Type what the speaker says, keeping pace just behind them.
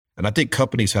And I think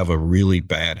companies have a really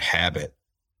bad habit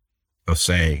of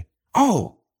saying,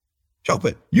 oh,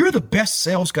 Chopin, you're the best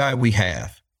sales guy we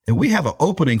have. And we have an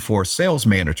opening for a sales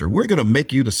manager. We're going to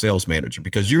make you the sales manager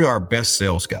because you're our best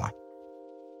sales guy.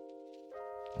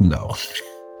 No.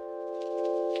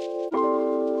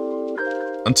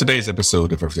 On today's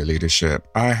episode of Everyday Leadership,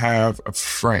 I have a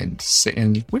friend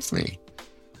sitting with me.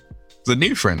 It's a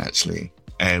new friend, actually.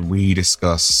 And we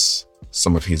discuss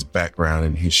some of his background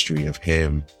and history of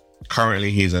him. Currently,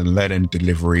 he's a lead and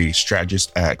delivery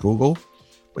strategist at Google.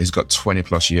 He's got 20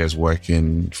 plus years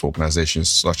working for organizations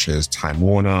such as Time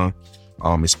Warner.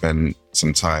 He spent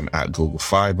some time at Google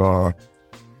Fiber.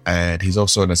 And he's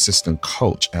also an assistant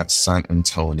coach at San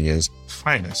Antonio's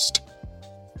Finest.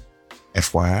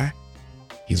 FYI,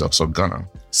 he's also Gunner.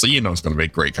 So you know it's going to be a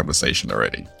great conversation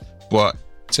already. But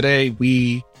today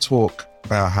we talk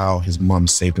about how his mum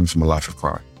saved him from a life of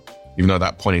crime. Even though at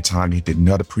that point in time he did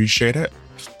not appreciate it,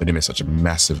 but it made such a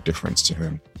massive difference to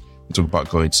him. We talk about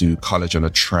going to college on a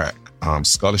track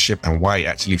scholarship and why it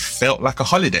actually felt like a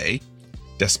holiday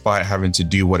despite having to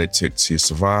do what it took to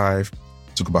survive.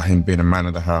 Talk about him being a man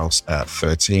of the house at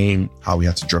 13, how he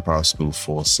had to drop out of school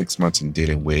for 6 months and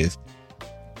dealing with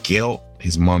guilt,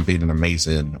 his mom being an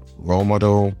amazing role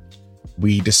model.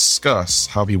 We discuss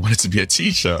how he wanted to be a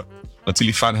teacher until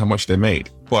he found how much they made.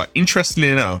 But interestingly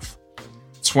enough,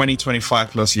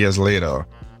 25 plus years later,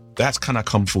 that's kind of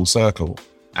come full circle.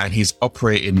 And he's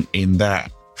operating in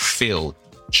that field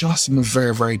just in a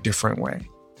very, very different way.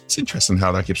 It's interesting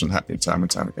how that keeps on happening time and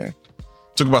time again.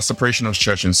 Talk about separation of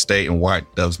church and state and why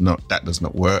that does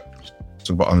not work. Talk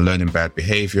about unlearning bad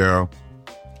behavior,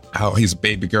 how his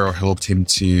baby girl helped him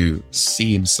to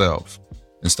see himself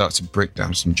and start to break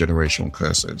down some generational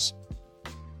curses.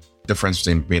 Difference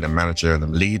between being a manager and a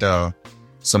leader.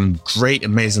 Some great,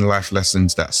 amazing life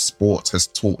lessons that sports has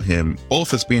taught him,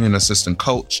 both as being an assistant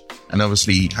coach and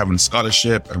obviously having a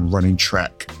scholarship and running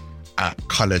track at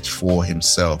college for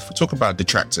himself. We talk about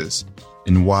detractors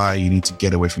and why you need to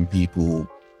get away from people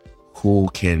who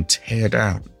can tear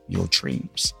down your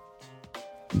dreams.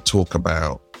 We talk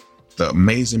about the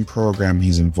amazing program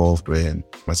he's involved in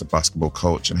as a basketball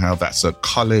coach and how that's a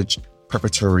college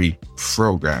preparatory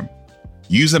program.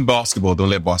 Using basketball,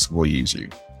 don't let basketball use you.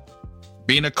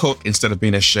 Being a cook instead of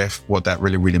being a chef, what that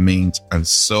really, really means, and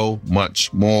so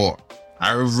much more.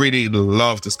 I really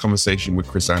love this conversation with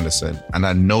Chris Anderson, and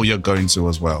I know you're going to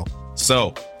as well.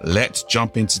 So let's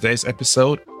jump into today's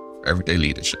episode of Everyday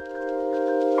Leadership.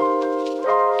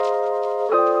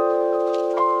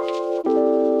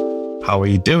 How are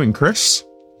you doing, Chris?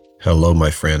 Hello,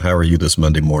 my friend. How are you this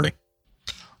Monday morning?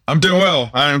 I'm doing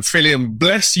well. I'm feeling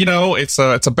blessed. You know, it's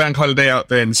a bank holiday out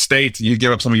there in the States. You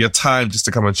give up some of your time just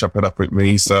to come and chop it up with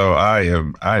me. So I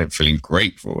am feeling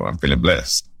grateful. I'm feeling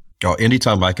blessed. Oh,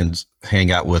 anytime I can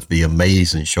hang out with the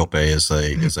amazing Chopin is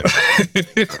a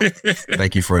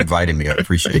thank you for inviting me. I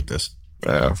appreciate this.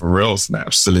 For real, it's an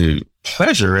absolute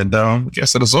pleasure. And I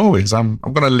guess as always, I'm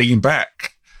going to lean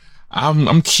back.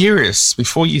 I'm curious,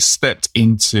 before you stepped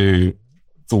into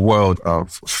the world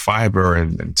of fiber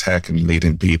and tech and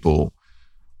leading people,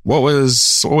 what were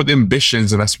the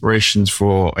ambitions and aspirations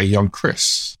for a young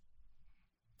Chris?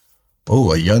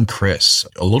 Oh, a young Chris.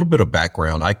 A little bit of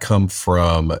background. I come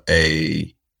from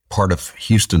a part of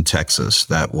Houston, Texas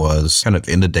that was kind of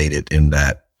inundated in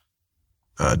that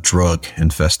drug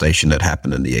infestation that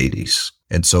happened in the 80s.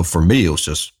 And so for me, it was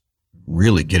just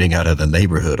really getting out of the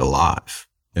neighborhood alive.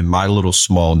 In my little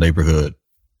small neighborhood,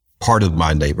 part of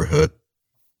my neighborhood,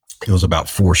 it was about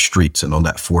 4 streets. And on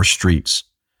that 4 streets,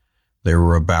 there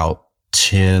were about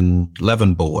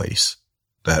 11 boys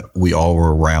that we all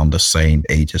were around the same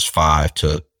ages, 5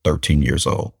 to 13 years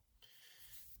old.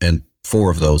 And 4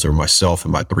 of those are myself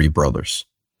and my 3 brothers.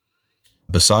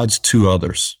 Besides 2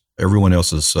 others, everyone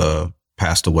else has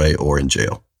passed away or in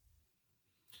jail.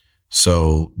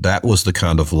 So that was the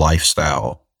kind of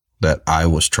lifestyle that I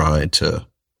was trying to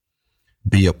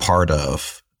be a part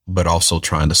of, but also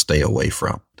trying to stay away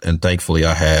from. And thankfully,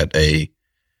 I had a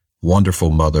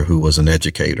wonderful mother who was an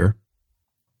educator.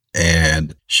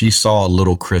 And she saw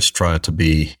little Chris trying to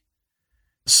be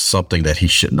something that he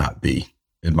should not be.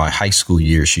 In my high school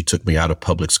years, she took me out of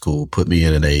public school, put me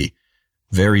in a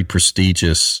very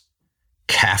prestigious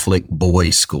Catholic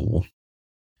boys' school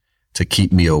to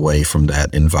keep me away from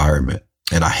that environment.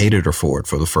 And I hated her for it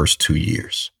for the first 2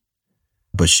 years.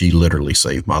 But she literally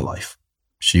saved my life.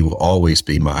 She will always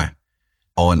be my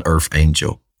on-earth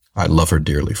angel. I love her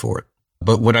dearly for it.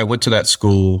 But when I went to that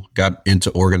school, got into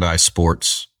organized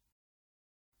sports,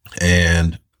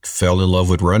 and fell in love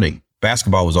with running.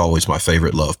 Basketball was always my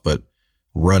favorite love, but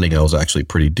running I was actually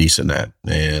pretty decent at,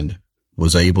 and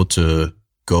was able to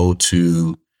go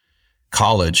to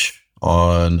college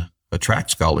on a track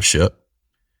scholarship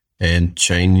and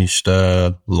changed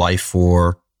life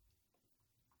for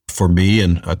me,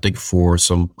 and I think for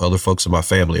some other folks in my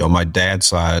family. On my dad's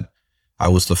side, I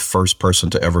was the first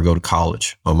person to ever go to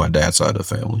college on my dad's side of the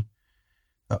family.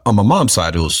 On my mom's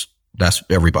side, that's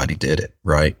everybody did it,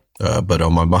 right? But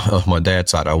on my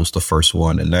dad's side, I was the first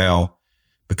one. And now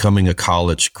becoming a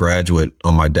college graduate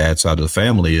on my dad's side of the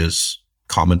family is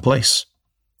commonplace.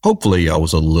 Hopefully I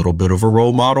was a little bit of a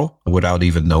role model without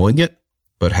even knowing it,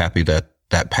 but happy that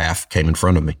that path came in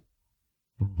front of me.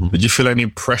 Mm-hmm. Did you feel any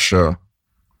pressure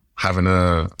having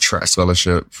a track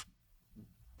scholarship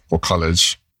for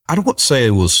college? I don't say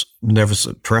it was never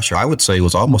pressure. I would say it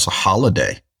was almost a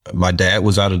holiday. My dad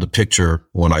was out of the picture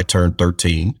when I turned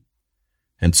 13.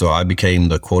 And so I became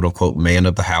the quote unquote man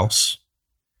of the house.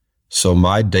 So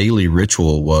my daily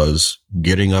ritual was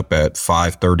getting up at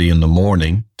 5:30 in the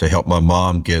morning to help my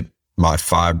mom get my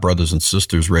 5 brothers and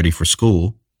sisters ready for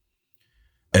school,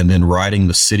 and then riding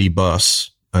the city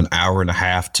bus an hour and a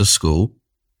half to school,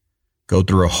 go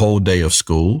through a whole day of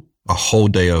school, a whole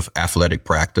day of athletic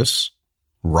practice,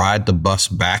 ride the bus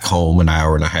back home an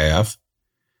hour and a half.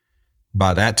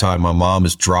 By that time, my mom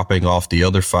is dropping off the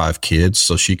other 5 kids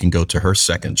so she can go to her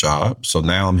second job. So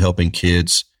now I'm helping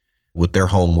kids with their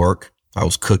homework. I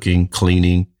was cooking,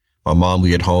 cleaning. My mom would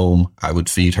get home. I would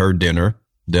feed her dinner.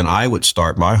 Then I would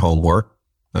start my homework,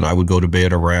 and I would go to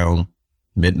bed around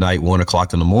midnight, 1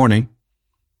 o'clock in the morning,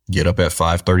 get up at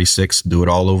 5:36, do it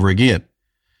all over again.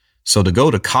 So to go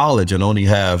to college and only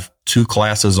have 2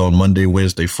 classes on Monday,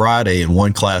 Wednesday, Friday, and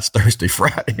 1 class Thursday,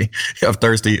 Friday,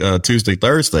 Tuesday,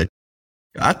 Thursday,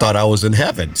 I thought I was in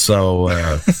heaven. So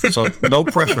no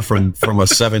pressure from a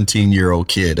 17-year-old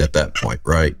kid at that point,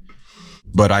 right?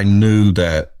 But I knew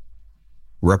that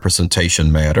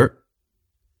representation mattered,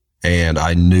 and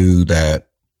I knew that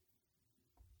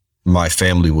my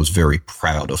family was very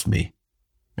proud of me.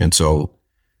 And so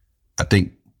I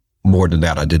think more than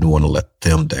that, I didn't want to let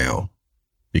them down,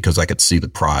 because I could see the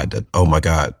pride that, oh my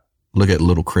God, look at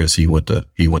little Chris. He went to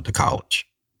college.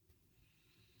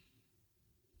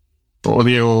 At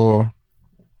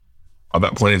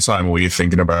that point in time, were you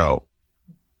thinking about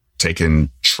taking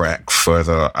track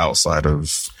further outside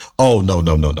of? Oh, no.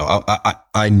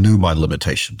 I knew my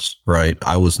limitations, right?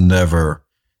 I was never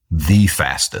the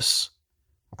fastest.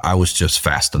 I was just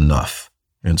fast enough.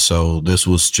 And so this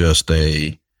was just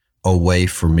a way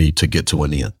for me to get to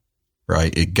an end,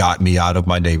 right? It got me out of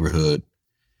my neighborhood.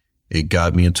 It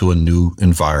got me into a new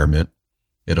environment.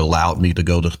 It allowed me to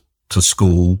go to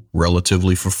school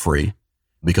relatively for free,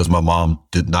 because my mom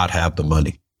did not have the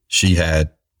money. She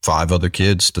had 5 other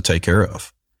kids to take care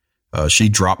of. She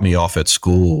dropped me off at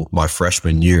school my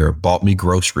freshman year, bought me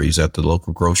groceries at the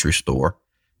local grocery store.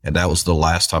 And that was the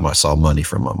last time I saw money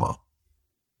from my mom.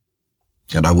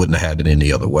 And I wouldn't have had it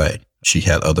any other way. She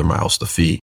had other mouths to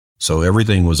feed. So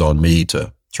everything was on me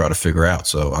to try to figure out.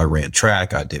 So I ran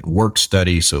track. I did work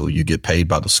study. So you get paid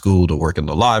by the school to work in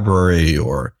the library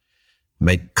or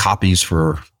make copies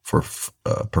for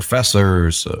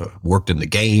professors, worked in the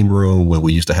game room when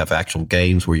we used to have actual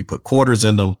games where you put quarters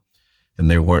in them and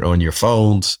they weren't on your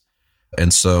phones.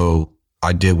 And so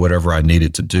I did whatever I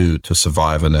needed to do to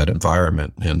survive in that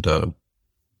environment. And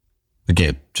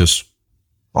again, just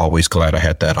always glad I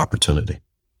had that opportunity.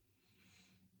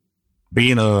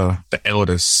 Being the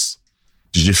eldest,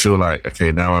 did you feel like,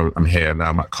 okay, now I'm here, now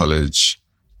I'm at college,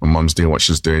 my mom's doing what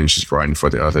she's doing, she's writing for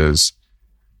the others.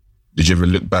 Did you ever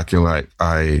look back and like,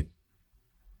 I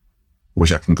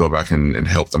wish I can go back and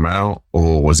help them out?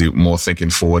 Or was it more thinking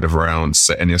forward of around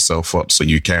setting yourself up so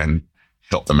you can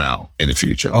help them out in the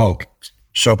future? Oh,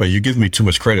 Chopin, you give me too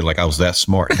much credit. Like I was that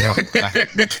smart.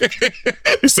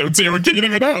 So you're kicking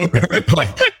it out.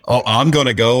 Like, oh, I'm going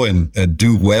to go and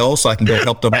do well so I can go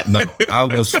help them out. No, I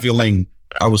was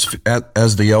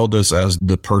as the eldest, as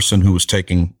the person who was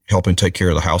helping take care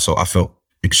of the household, I felt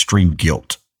extreme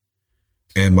guilt.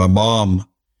 And my mom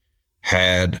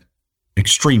had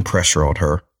extreme pressure on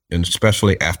her, and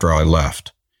especially after I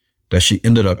left, that she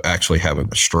ended up actually having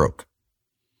a stroke.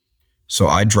 So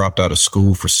I dropped out of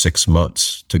school for 6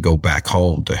 months to go back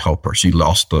home to help her. She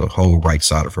lost the whole right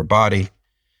side of her body.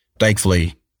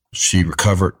 Thankfully, she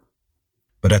recovered.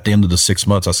 But at the end of the 6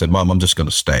 months, I said, Mom, I'm just going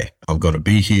to stay. I'm going to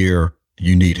be here.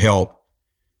 You need help.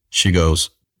 She goes,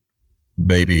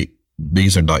 baby,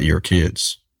 these are not your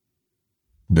kids.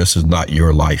 This is not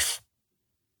your life.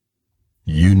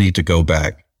 You need to go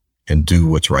back and do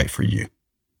what's right for you.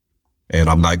 And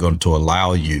I'm not going to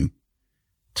allow you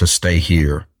to stay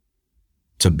here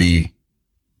to be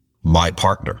my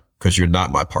partner, because you're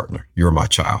not my partner. You're my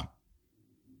child.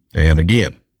 And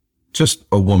again, just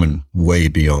a woman way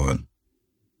beyond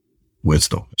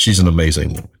wisdom. She's an amazing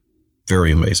woman,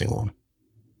 very amazing woman.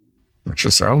 It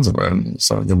just sounds of it.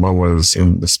 So your mom was,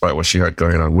 despite what she had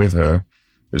going on with her,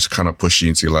 just kind of push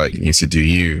you to like, you need to do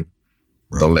you.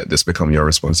 Right. Don't let this become your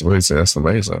responsibility. That's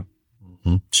amazing.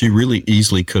 Mm-hmm. She really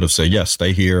easily could have said, yes,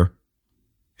 stay here,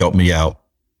 help me out.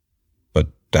 But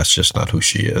that's just not who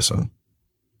she is. And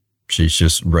she's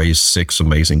just raised 6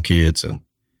 amazing kids, and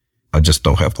I just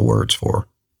don't have the words for her.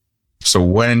 So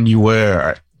when you were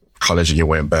at college and you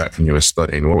went back and you were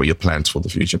studying, what were your plans for the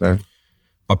future then?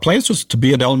 My plans was to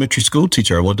be an elementary school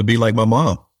teacher. I wanted to be like my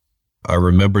mom. I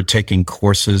remember taking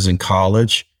courses in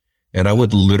college, and I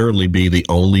would literally be the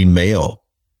only male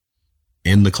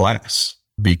in the class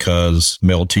because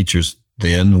male teachers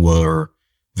then were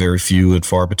very few and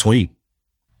far between.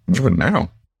 Even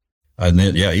now. And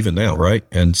then, yeah, even now, right?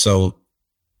 And so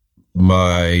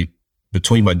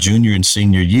between my junior and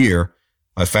senior year,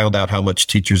 I found out how much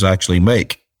teachers actually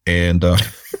make. And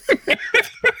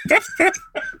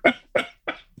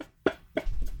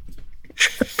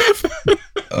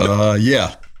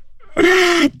yeah.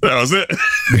 That was it.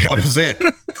 That was it.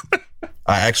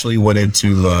 I actually went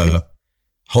into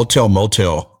hotel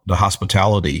motel, the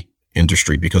hospitality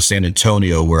industry, because San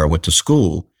Antonio, where I went to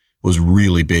school, was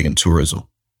really big in tourism.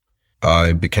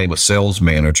 I became a sales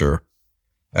manager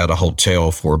at a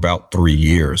hotel for about 3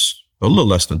 years, a little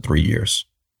less than 3 years.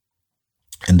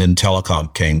 And then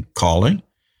telecom came calling,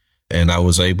 and I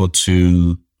was able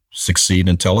to succeed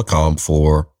in telecom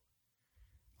for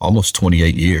almost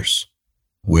 28 years,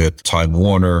 with Time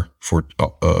Warner for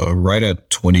right at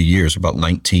 20 years, about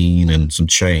 19 and some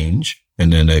change,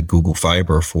 and then at Google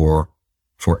Fiber for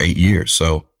 8 years.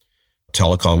 So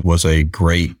telecom was a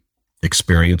great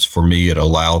experience for me. It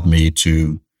allowed me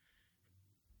to,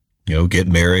 get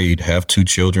married, have 2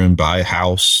 children, buy a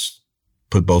house,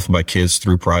 put both of my kids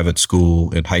through private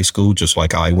school and high school, just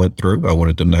like I went through. I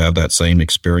wanted them to have that same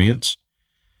experience.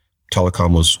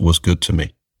 Telecom was good to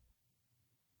me.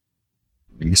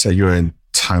 You said you were in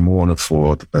Time Warner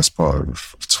for the best part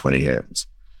of 20 years,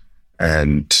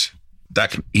 and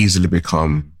that can easily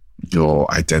become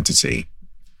your identity.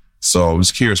 So I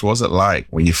was curious, what was it like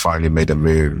when you finally made a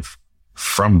move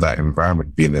from that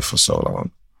environment, being there for so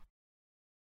long?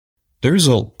 There's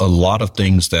a lot of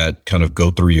things that kind of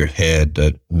go through your head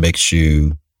that makes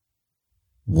you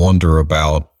wonder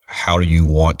about how do you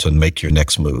want to make your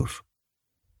next move.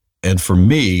 And for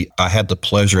me, I had the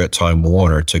pleasure at Time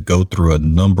Warner to go through a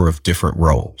number of different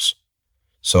roles.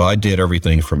 So I did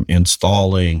everything from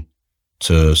installing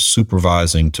to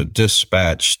supervising to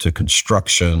dispatch to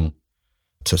construction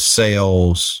to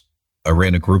sales. I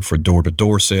ran a group for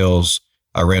door-to-door sales.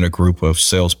 I ran a group of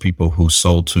salespeople who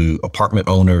sold to apartment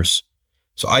owners.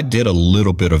 So I did a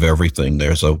little bit of everything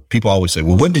there. So people always say,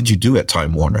 well, what did you do at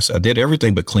Time Warner? So I did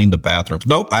everything but clean the bathrooms.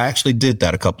 Nope, I actually did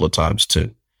that a couple of times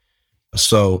too.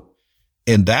 So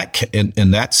in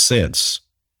that sense,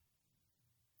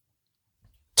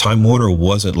 Time Warner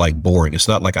wasn't like boring. It's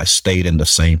not like I stayed in the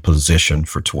same position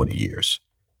for 20 years.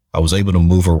 I was able to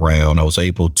move around. I was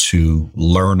able to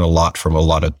learn a lot from a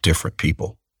lot of different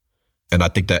people. And I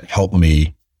think that helped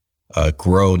me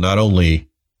grow not only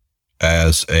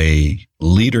as a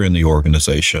leader in the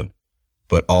organization,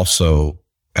 but also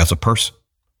as a person.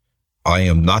 I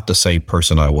am not the same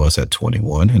person I was at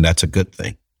 21, and that's a good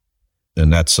thing.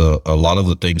 And that's a lot of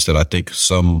the things that I think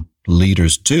some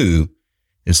leaders do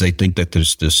is they think that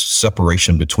there's this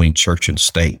separation between church and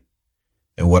state.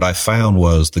 And what I found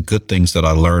was the good things that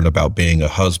I learned about being a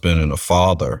husband and a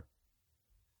father,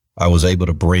 I was able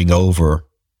to bring over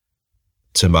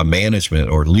to my management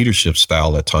or leadership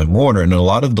style at Time Warner. And a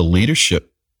lot of the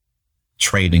leadership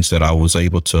trainings that I was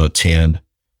able to attend,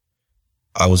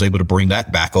 I was able to bring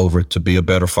that back over to be a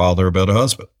better father, a better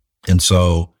husband. And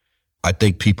so I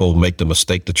think people make the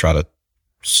mistake to try to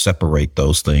separate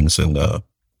those things, and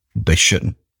they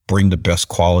shouldn't. Bring the best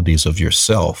qualities of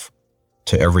yourself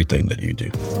to everything that you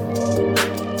do.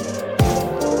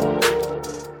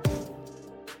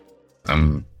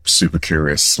 I'm super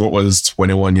curious. What was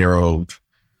 21-year-old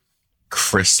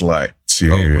Chris like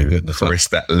to Chris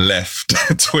that left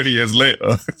 20 years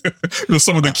later? There's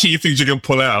some of the key things you can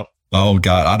pull out. Oh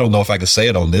God, I don't know if I can say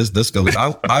it on this goes.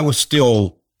 I was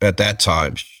still at that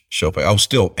time, Chopin, I was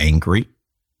still angry.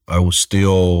 I was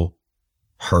still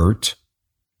hurt,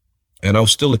 and I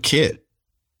was still a kid.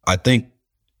 I think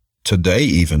today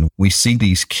even we see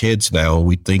these kids now,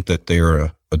 we think that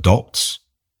they're adults,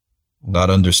 not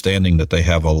understanding that they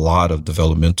have a lot of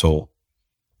developmental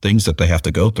things that they have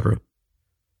to go through.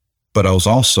 But I was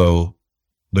also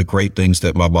the great things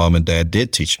that my mom and dad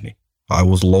did teach me. I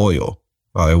was loyal.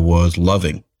 I was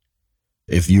loving.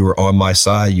 If you were on my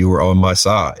side, you were on my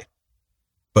side.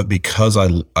 But because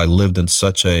I lived in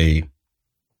such a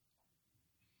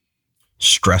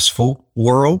stressful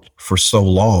world for so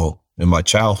long in my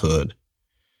childhood,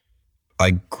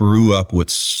 I grew up with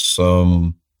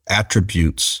some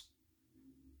attributes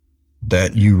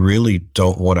that you really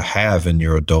don't want to have in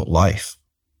your adult life.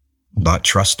 Not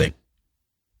trusting,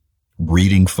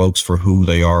 reading folks for who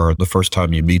they are the first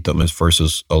time you meet them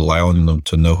versus allowing them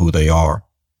to know who they are.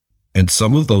 And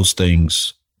some of those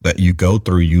things that you go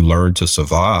through, you learn to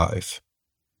survive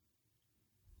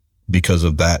because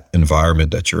of that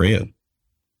environment that you're in.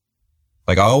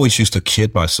 Like I always used to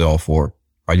kid myself, or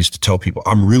I used to tell people,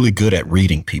 I'm really good at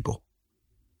reading people.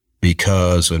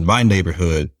 Because in my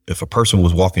neighborhood, if a person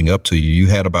was walking up to you, you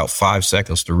had about 5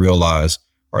 seconds to realize,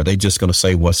 are they just going to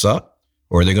say what's up,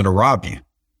 or are they going to rob you?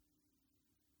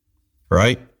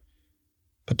 Right?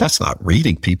 But that's not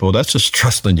reading people. That's just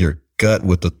trusting your gut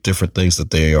with the different things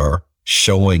that they are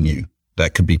showing you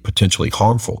that could be potentially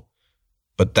harmful.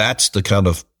 But that's the kind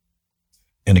of,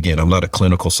 and again, I'm not a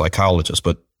clinical psychologist,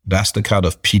 but that's the kind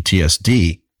of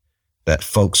PTSD that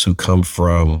folks who come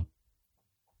from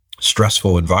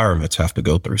stressful environments have to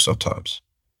go through sometimes.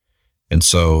 And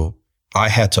so I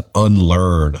had to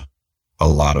unlearn a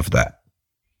lot of that.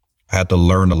 I had to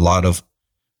learn a lot of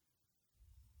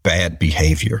bad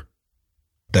behavior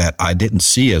that I didn't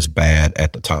see as bad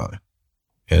at the time,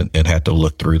 and had to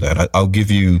look through that. I'll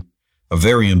give you a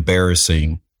very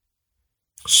embarrassing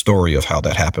story of how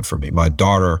that happened for me. My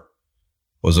daughter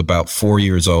was about 4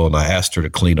 years old, and I asked her to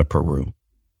clean up her room.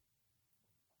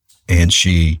 And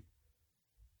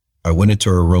I went into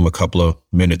her room a couple of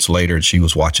minutes later, and she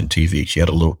was watching TV. She had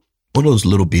one of those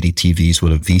little bitty TVs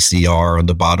with a VCR on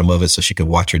the bottom of it so she could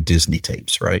watch her Disney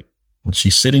tapes, right? And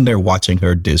she's sitting there watching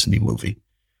her Disney movie.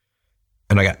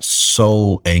 And I got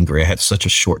so angry. I had such a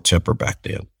short temper back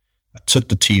then. I took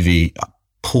the TV, I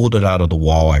pulled it out of the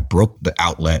wall. I broke the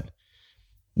outlet.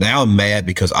 Now I'm mad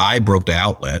because I broke the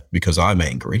outlet because I'm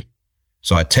angry.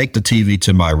 So I take the TV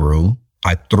to my room.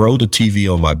 I throw the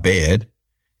TV on my bed.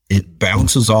 It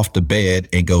bounces off the bed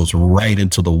and goes right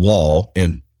into the wall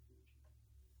and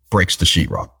breaks the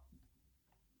sheetrock.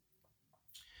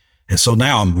 And so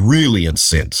now I'm really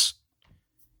incensed.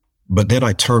 But then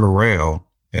I turn around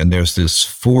and there's this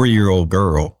 4-year-old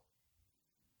girl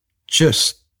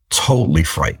just totally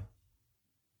frightened.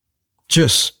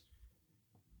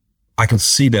 I can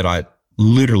see that I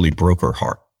literally broke her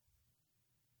heart.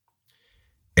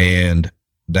 And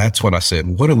that's when I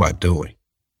said, what am I doing?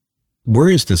 Where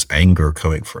is this anger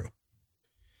coming from?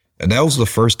 And that was the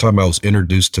first time I was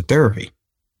introduced to therapy.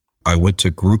 I went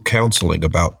to group counseling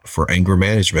for anger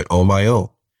management on my own,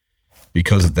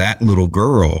 because that little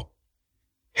girl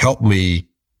helped me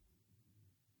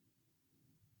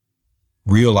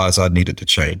realize I needed to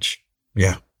change.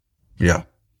 Yeah.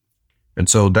 And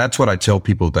so that's what I tell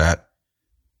people, that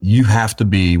you have to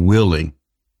be willing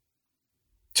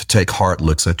to take hard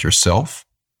looks at yourself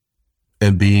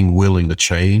and being willing to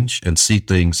change and see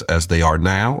things as they are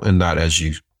now and not as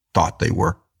you thought they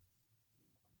were.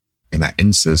 In that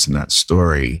instance, in that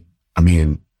story, I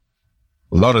mean,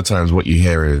 a lot of times what you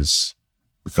hear is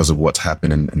because of what's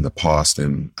happened in the past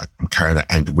and I'm carrying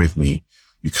that anger with me,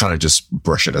 you kind of just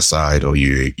brush it aside or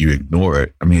you ignore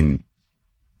it. I mean,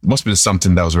 it must have been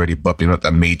something that was already bubbling up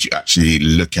that made you actually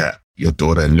look at your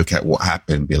daughter and look at what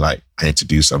happened, be like, I need to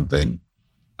do something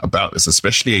about this,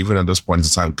 especially even at this point in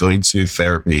time, going to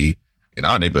therapy in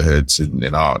our neighborhoods and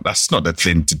that's not the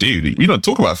thing to do. We don't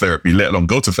talk about therapy, let alone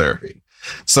go to therapy.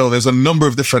 So there's a number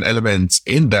of different elements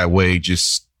in that way,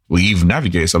 you've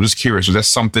navigated. So I'm just curious, was there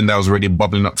something that was already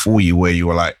bubbling up for you where you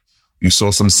were like, you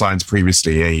saw some signs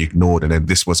previously and you ignored, and then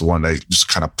this was the one that just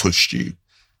kind of pushed you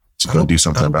to go do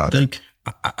something about it?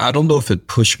 I don't know if it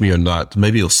pushed me or not.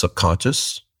 Maybe it was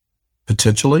subconscious,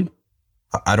 potentially.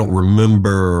 I don't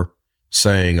remember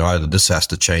saying, either this has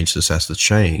to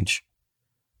change.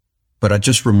 But I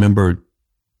just remember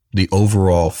the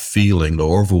overall feeling, the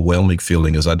overwhelming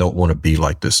feeling is I don't want to be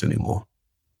like this anymore.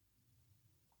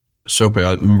 So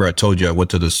I remember I told you I went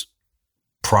to this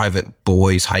private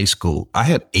boys' high school. I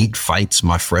had 8 fights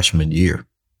my freshman year.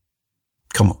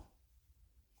 Come on.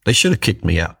 They should have kicked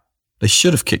me out.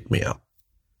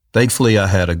 Thankfully, I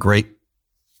had a great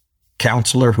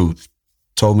counselor who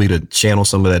told me to channel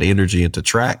some of that energy into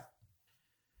track.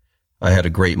 I had a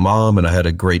great mom, and I had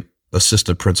a great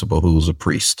assistant principal who was a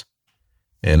priest.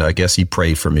 And I guess he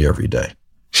prayed for me every day.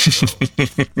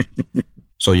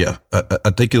 So yeah, I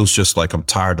think it was just like, I'm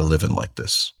tired of living like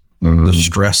this. Mm-hmm. The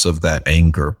stress of that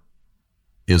anger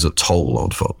is a toll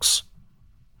on folks.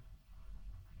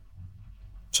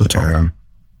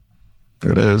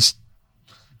 It is.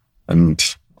 And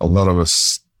a lot of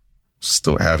us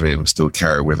still have it, still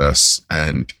carry it with us.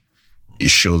 And it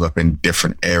shows up in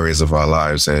different areas of our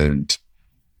lives. And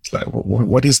it's like,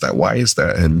 what is that? Why is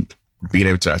that? And being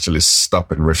able to actually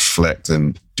stop and reflect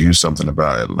and do something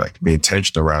about it, like be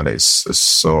intentional around it is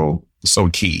so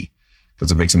key,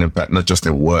 because it makes an impact, not just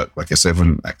in work, like I said,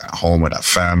 even like at home with our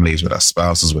families, with our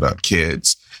spouses, with our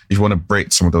kids. If you want to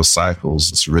break some of those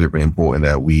cycles, it's really, really important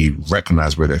that we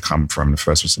recognize where they're coming from in the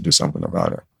first place and do something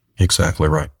about it. Exactly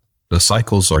right. The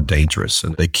cycles are dangerous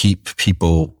and they keep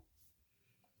people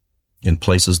in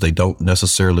places they don't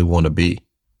necessarily want to be.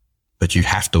 But you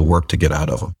have to work to get out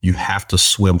of them. You have to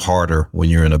swim harder when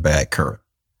you're in a bad current.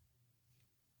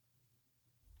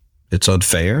 It's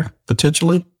unfair,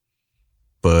 potentially,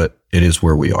 but it is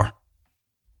where we are.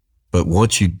 But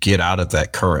once you get out of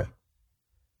that current,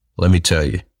 let me tell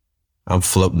you, I'm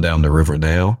floating down the river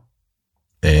now,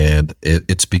 and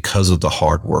it's because of the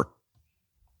hard work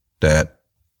that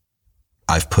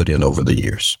I've put in over the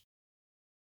years.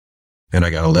 And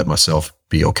I got to let myself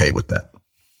be okay with that.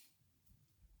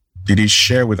 Did you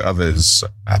share with others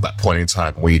at that point in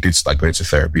time where you did start going to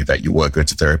therapy that you were going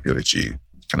to therapy, or did you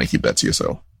kind of keep that to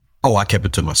yourself? Oh, I kept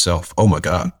it to myself. Oh my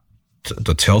God.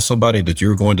 To tell somebody that you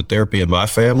were going to therapy in my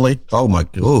family.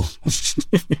 You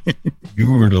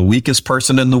were the weakest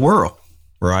person in the world.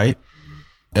 Right.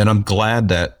 And I'm glad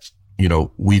that,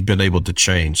 we've been able to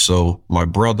change. So my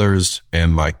brothers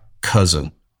and my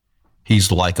cousin,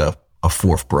 he's like a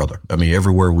fourth brother. I mean,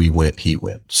 everywhere we went, he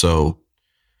went. So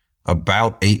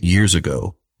about 8 years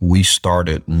ago, we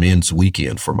started Men's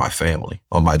Weekend for my family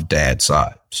on my dad's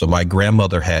side. So my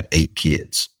grandmother had 8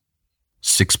 kids,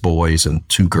 6 boys and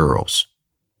 2 girls.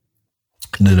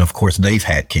 And then, of course, they've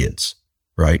had kids,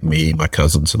 right? Me, my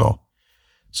cousins and all.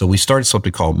 So we started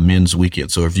something called Men's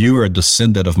Weekend. So if you are a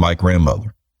descendant of my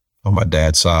grandmother on my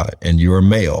dad's side and you're a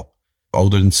male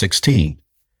older than 16,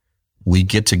 we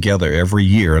get together every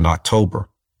year in October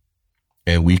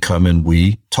and we come and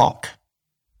we talk.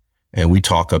 And we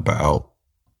talk about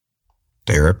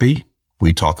therapy.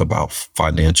 We talk about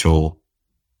financial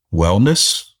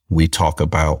wellness. We talk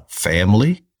about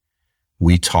family.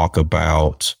 We talk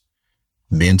about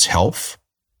men's health.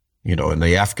 In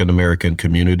the African-American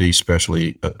community,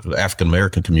 especially the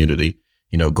African-American community,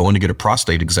 going to get a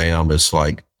prostate exam is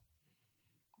like,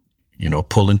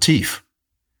 pulling teeth.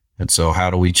 And so how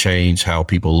do we change how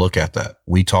people look at that?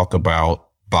 We talk about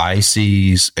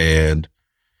biases and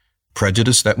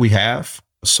prejudice that we have.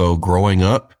 So growing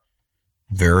up,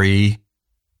 very,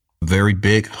 very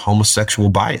big homosexual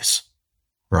bias,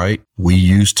 right? We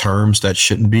use terms that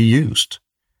shouldn't be used.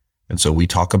 And so we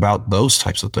talk about those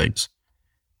types of things.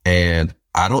 And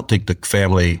I don't think the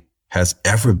family has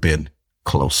ever been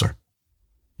closer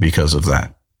because of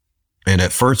that. And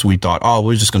at first we thought,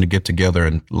 we're just going to get together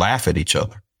and laugh at each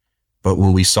other. But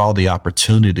when we saw the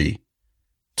opportunity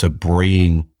to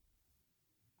bring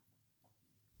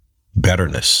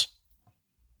betterness,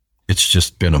 it's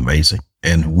just been amazing.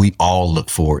 And we all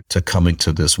look forward to coming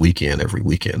to this weekend every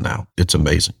weekend now. It's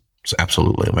amazing. It's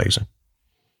absolutely amazing.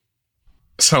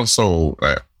 It sounds so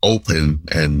open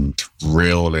and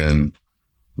real and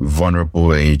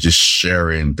vulnerable, and you're just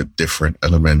sharing the different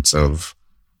elements of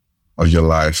your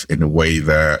life in a way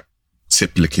that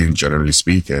typically, generally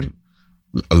speaking,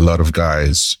 a lot of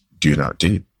guys do not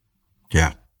do.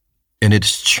 Yeah. And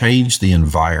it's changed the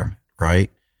environment,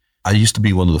 right? I used to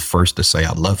be one of the first to say,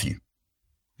 I love you.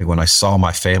 And when I saw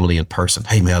my family in person,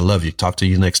 hey, man, I love you. Talk to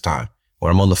you next time.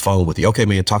 When I'm on the phone with you, okay,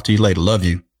 man, talk to you later. Love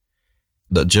you.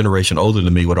 The generation older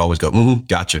than me would always go,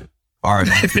 gotcha. All right.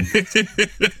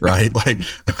 Right?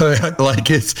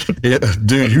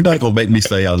 Dude, you're not going to make me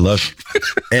say I love you.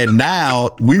 And now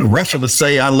we rush to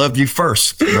say I love you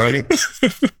first, right?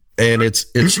 And it's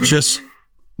just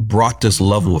brought this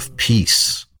level of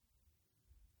peace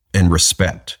and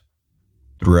respect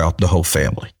throughout the whole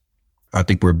family. I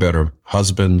think we're better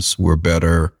husbands, we're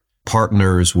better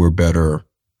partners, we're better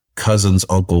cousins,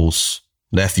 uncles,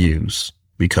 nephews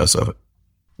because of it.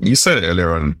 You said it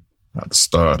earlier on at the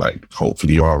start, like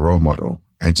hopefully you are a role model,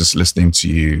 and just listening to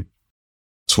you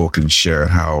talk and share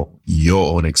how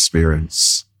your own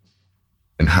experience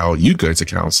and how you go to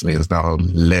counseling has now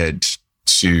led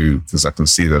to, because I can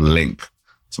see the link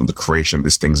from the creation of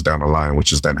these things down the line,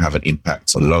 which is then have an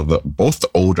impact on a lot of both the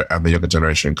older and the younger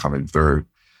generation coming through.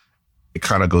 It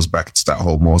kind of goes back to that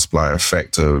whole multiplier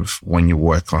effect of when you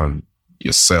work on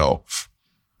yourself,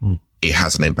 it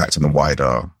has an impact on the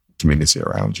wider community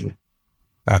around you.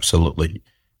 Absolutely.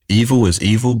 Evil is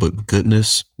evil, but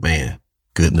goodness, man,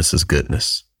 goodness is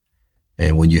goodness.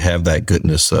 And when you have that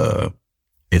goodness,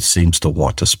 it seems to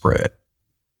want to spread.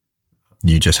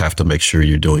 You just have to make sure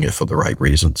you're doing it for the right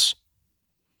reasons.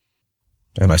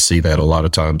 And I see that a lot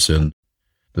of times in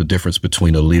the difference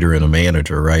between a leader and a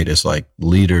manager, right? It's like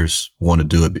leaders want to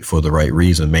do it for the right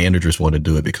reason. Managers want to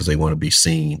do it because they want to be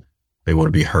seen. They want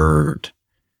to be heard.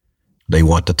 They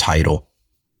want the title.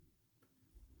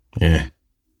 Yeah.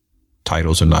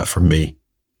 Titles are not for me.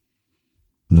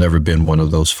 Never been one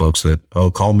of those folks that,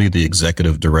 call me the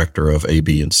executive director of A,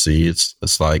 B, and C.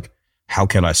 It's like, how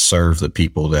can I serve the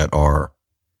people that are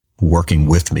working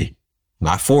with me?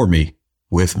 Not for me,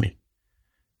 with me.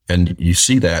 And you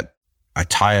see that I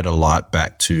tie it a lot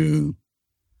back to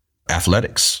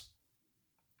athletics.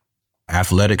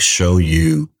 Athletics show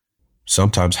you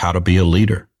sometimes how to be a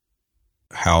leader,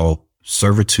 how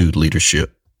servitude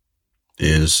leadership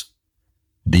is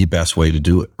the best way to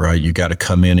do it, right? You got to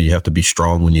come in and you have to be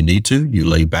strong when you need to. You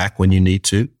lay back when you need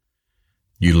to.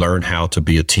 You learn how to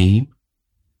be a team.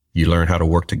 You learn how to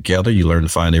work together. You learn to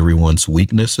find everyone's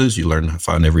weaknesses. You learn to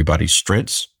find everybody's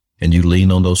strengths, and you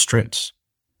lean on those strengths.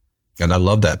 And I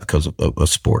love that because of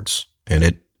sports.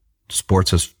 And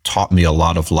sports has taught me a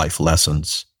lot of life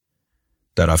lessons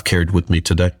that I've carried with me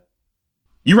today.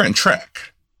 You ran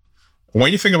track.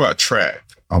 When you think about track,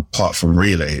 apart from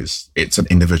relays, it's an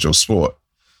individual sport.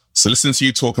 So listening to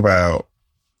you talk about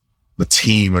the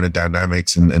team and the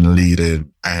dynamics and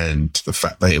leading and the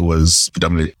fact that it was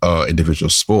predominantly individual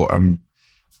sport, I'm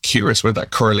curious where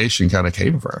that correlation kind of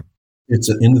came from. It's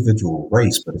an individual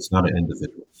race, but it's not an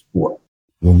individual sport.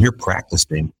 When you're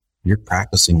practicing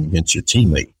against your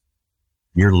teammate.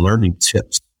 You're learning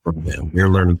tips from them. You're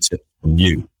learning tips from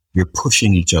you. You're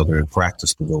pushing each other in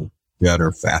practice to go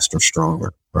better, faster,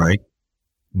 stronger, right?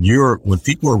 When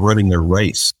people are running their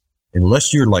race,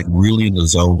 unless you're like really in the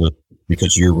zone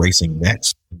because you're racing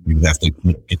next, you have to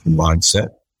get the mindset.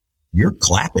 You're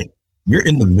clapping. You're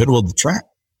in the middle of the track.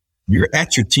 You're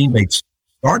at your teammates'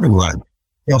 starting line.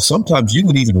 Sometimes you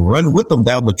would even run with them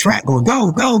down the track going,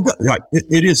 go, go, go. Like,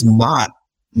 it is not,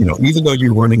 even though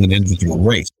you're running an individual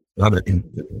race, it's not an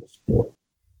individual sport.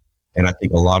 And I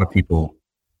think a lot of people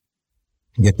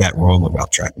get that wrong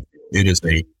about track and field. It is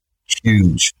a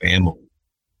huge family,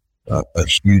 a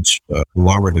huge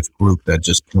collaborative group that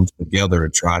just comes together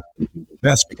and tries to do the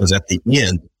best, because at the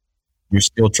end, you're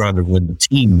still trying to win the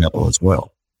team medal as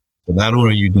well. So not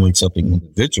only are you doing something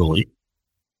individually,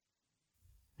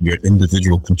 you're an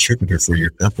individual contributor for your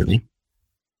company,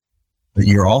 but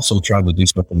you're also trying to do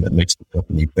something that makes the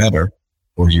company better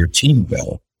or your team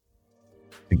better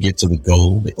to get to the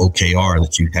goal, the OKR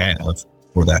that you have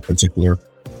for that particular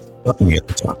company at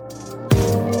the time.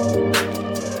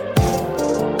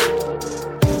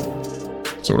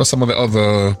 So what are some of the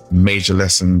other major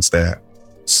lessons that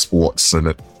sports and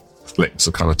athletics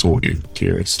have kind of taught you?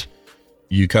 Curious.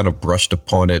 You kind of brushed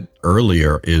upon it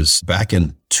earlier, is back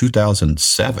in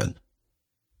 2007,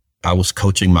 I was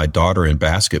coaching my daughter in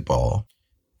basketball,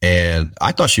 and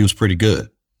I thought she was pretty good.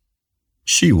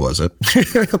 She wasn't,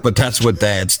 but that's what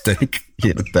dads think.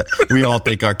 We all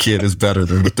think our kid is better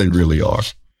than what they really are.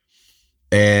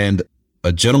 And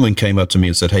a gentleman came up to me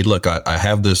and said, "Hey, look, I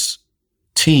have this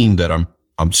team that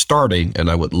I'm starting,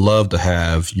 and I would love to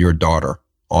have your daughter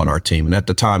on our team." And at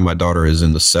the time, my daughter is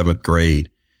in the 7th grade.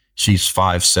 She's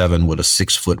 5'7" with a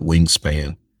 6-foot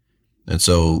wingspan.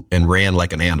 And ran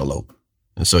like an antelope.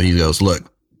 And so he goes,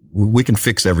 "Look, we can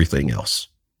fix everything else."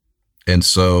 And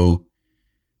so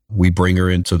we bring her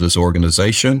into this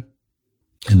organization,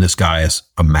 and this guy is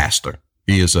a master.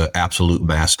 He is an absolute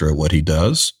master at what he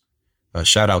does.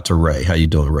 Shout out to Ray. How you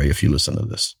doing, Ray, if you listen to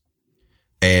this?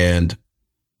 And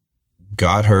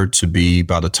got her to be,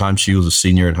 by the time she was a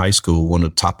senior in high school, one of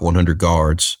the top 100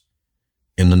 guards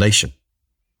in the nation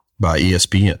by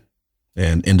ESPN,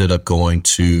 and ended up going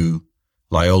to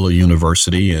Loyola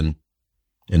University in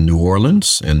New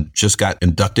Orleans and just got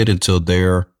inducted into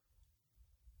their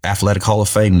Athletic Hall of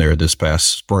Fame there this past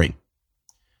spring.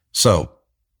 So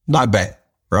not bad,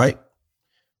 right?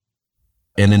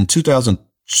 And in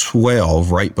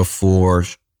 2012, right before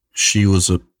she was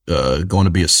going to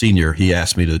be a senior, he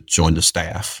asked me to join the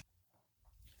staff.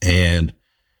 And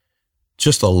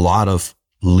just a lot of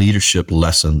leadership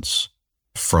lessons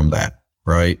from that,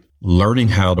 right? Learning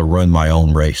how to run my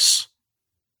own race.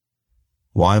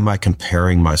 Why am I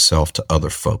comparing myself to other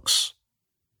folks?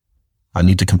 I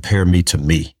need to compare me to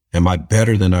me. Am I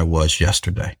better than I was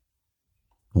yesterday?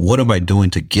 What am I doing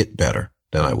to get better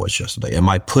than I was yesterday? Am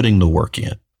I putting the work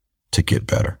in to get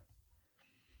better?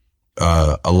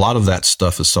 A lot of that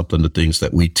stuff is the things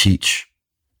that we teach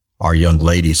our young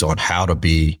ladies on how to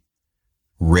be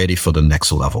ready for the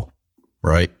next level,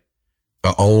 right?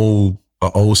 An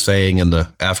old saying in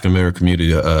the African American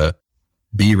community,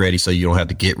 be ready so you don't have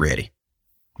to get ready,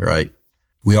 right?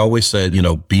 We always said,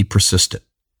 be persistent.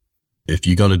 If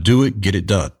you're going to do it, get it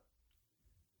done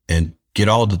and get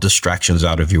all the distractions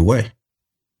out of your way.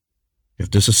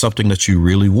 If this is something that you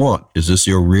really want, is this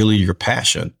your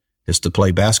passion is to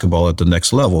play basketball at the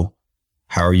next level?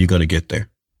 How are you going to get there?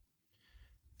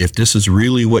 If this is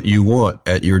really what you want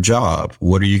at your job,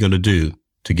 what are you going to do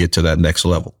to get to that next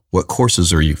level? What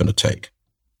courses are you going to take?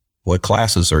 What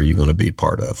classes are you going to be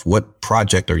part of? What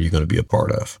project are you going to be a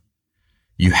part of?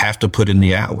 You have to put in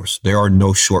the hours. There are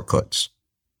no shortcuts.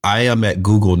 I am at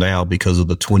Google now because of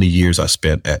the 20 years I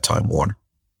spent at Time Warner.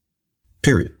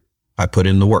 Period. I put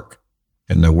in the work,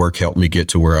 and the work helped me get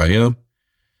to where I am.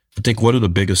 I think one of the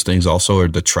biggest things also are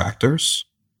detractors.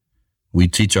 We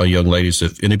teach our young ladies,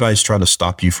 if anybody's trying to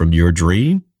stop you from your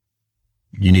dream,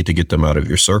 you need to get them out of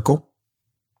your circle.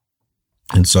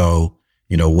 And so,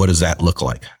 what does that look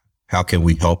like? How can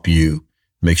we help you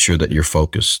make sure that you're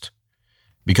focused?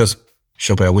 Because,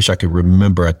 Shopee, I wish I could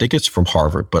remember. I think it's from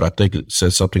Harvard, but I think it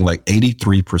says something like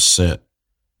 83%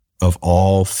 of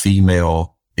all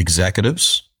female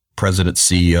executives, presidents,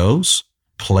 CEOs,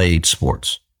 played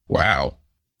sports. Wow.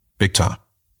 Big time,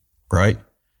 right?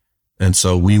 And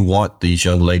so we want these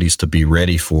young ladies to be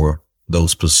ready for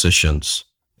those positions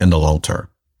in the long term.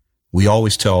 We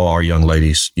always tell our young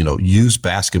ladies, use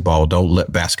basketball. Don't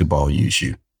let basketball use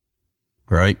you,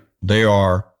 right? There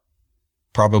are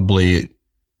probably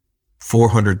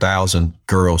 400,000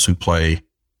 girls who play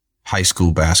high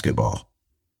school basketball.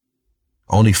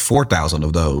 Only 4,000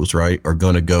 of those, right, are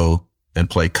going to go and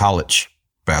play college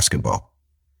basketball.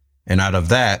 And out of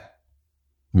that,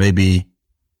 maybe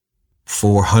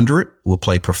 400 will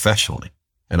play professionally.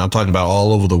 And I'm talking about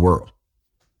all over the world,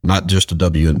 not just the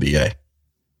WNBA.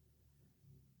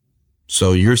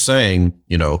 So you're saying,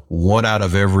 1 out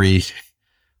of every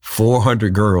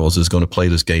 400 girls is going to play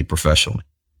this game professionally.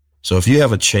 So if you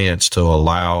have a chance to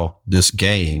allow this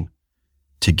game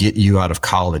to get you out of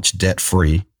college debt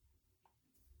free,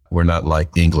 we're not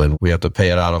like England. We have to pay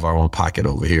it out of our own pocket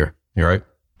over here. You right?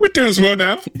 We're doing as well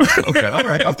now. Okay. All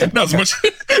right. Okay. Not as much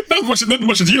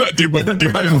as you like to do, but then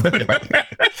do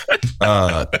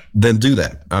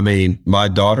that. I mean, my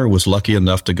daughter was lucky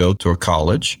enough to go to a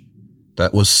college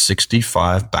that was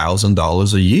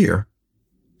 $65,000 a year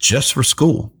just for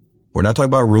school. We're not talking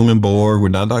about room and board. We're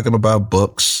not talking about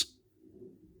books.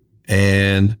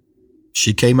 And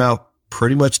she came out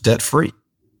pretty much debt free.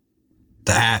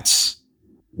 That's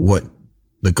what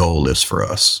the goal is for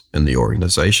us in the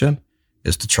organization,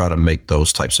 is to try to make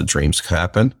those types of dreams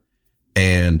happen.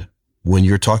 And when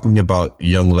you're talking about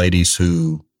young ladies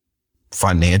who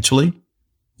financially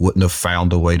wouldn't have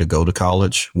found a way to go to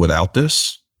college without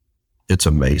this, it's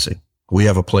amazing. We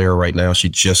have a player right now. She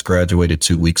just graduated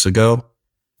 2 weeks ago.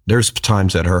 There's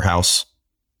times at her house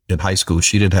in high school,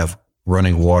 she didn't have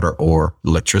running water or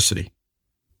electricity.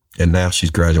 And now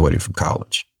she's graduating from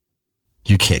college.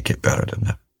 You can't get better than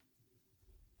that.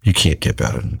 You can't get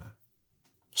better than that.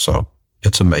 So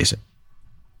it's amazing.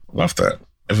 Love that.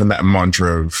 Even that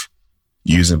mantra of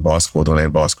using basketball, don't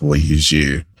let basketball use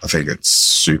you. I think it's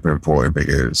super important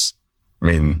because,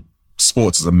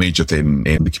 sports is a major thing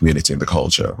in the community and the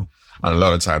culture. And a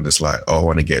lot of times it's like, I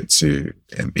want to get to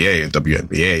NBA or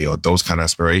WNBA or those kind of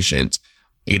aspirations.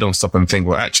 You don't stop and think,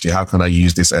 well, actually, how can I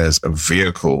use this as a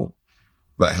vehicle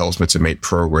that helps me to make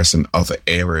progress in other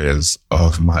areas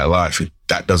of my life?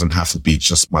 That doesn't have to be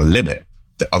just my limit.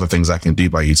 There are other things I can do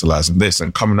by utilizing this.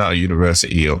 And coming out of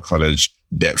university or college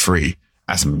debt-free,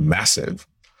 that's massive.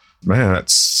 Man,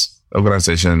 that's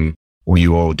organization what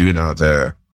you all doing out there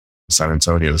in San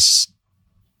Antonio.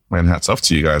 Man, hats off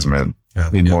to you guys, man.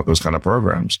 Need more of those kind of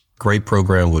programs. Great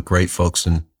program with great folks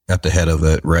and at the head of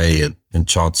it, Ray and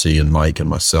Chauncey and Mike and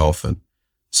myself and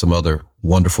some other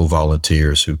wonderful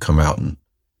volunteers who come out and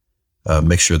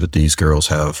make sure that these girls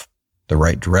have the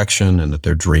right direction and that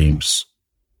their dreams,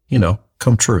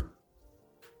 come true.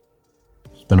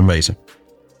 It's been amazing.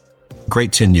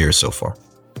 Great 10 years so far.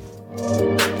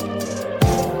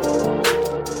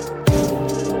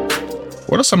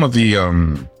 What are some of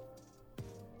the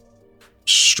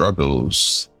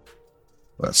struggles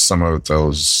that some of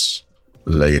those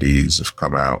ladies have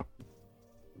come out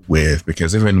with?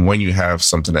 Because even when you have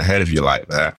something ahead of you like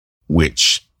that,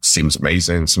 which seems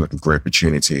amazing, seems like a great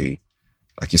opportunity,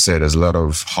 like you said, there's a lot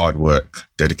of hard work,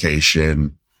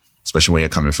 dedication, especially when you're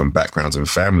coming from backgrounds and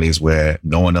families where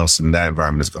no one else in that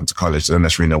environment has gone to college. They don't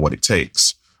necessarily know what it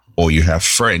takes. Or you have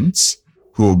friends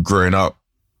who are growing up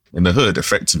in the hood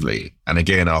effectively, and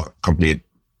again, are a complete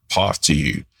path to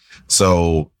you.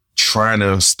 So trying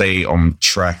to stay on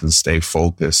track and stay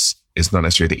focused is not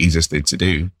necessarily the easiest thing to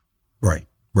do. Right.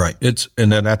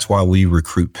 And then that's why we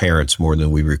recruit parents more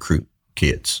than we recruit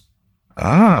kids.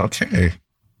 Okay.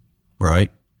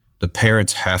 Right? The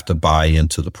parents have to buy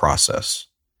into the process.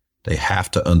 They have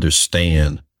to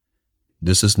understand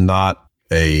this is not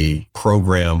a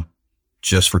program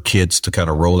just for kids to kind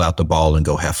of roll out the ball and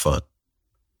go have fun.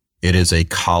 It is a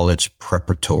college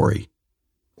preparatory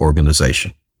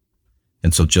organization.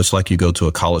 And so just like you go to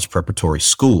a college preparatory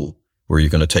school where you're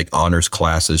going to take honors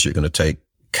classes, you're going to take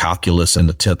calculus in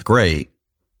the 10th grade,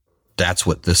 that's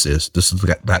what this is. This is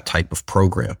that type of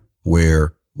program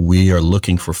where we are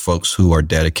looking for folks who are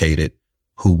dedicated,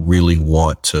 who really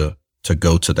want to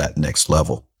go to that next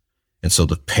level. And so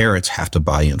the parents have to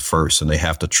buy in first, and they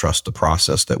have to trust the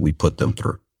process that we put them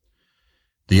through.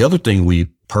 The other thing we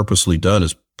purposely done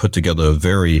is put together a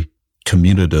very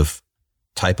communicative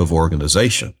type of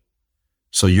organization.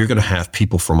 So you're going to have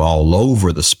people from all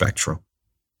over the spectrum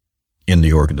in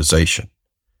the organization.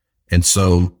 And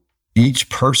so each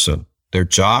person, their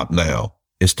job now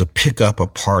is to pick up a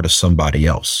part of somebody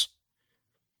else.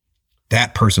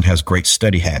 That person has great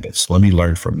study habits. Let me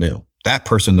learn from them. That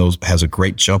person has a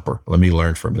great jumper. Let me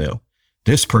learn from them.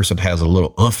 This person has a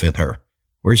little oomph in her.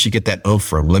 Where did she get that oomph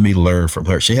from? Let me learn from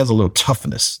her. She has a little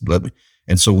toughness.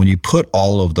 And so when you put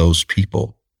all of those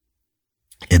people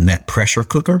in that pressure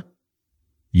cooker,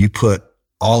 you put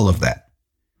all of that,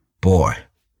 boy,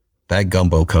 that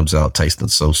gumbo comes out tasting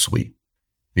so sweet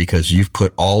because you've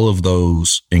put all of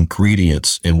those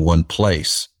ingredients in one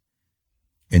place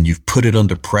and you've put it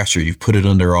under pressure. You've put it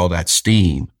under all that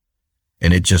steam.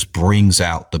 And it just brings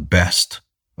out the best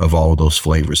of all of those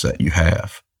flavors that you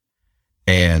have.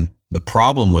 And the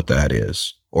problem with that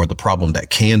is, or the problem that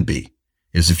can be,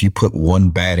 is if you put one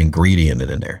bad ingredient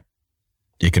in there,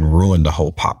 it can ruin the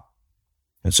whole pot.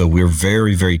 And so we're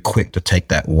very, very quick to take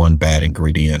that one bad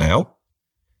ingredient out.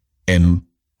 And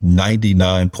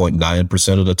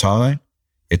 99.9% of the time,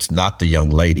 it's not the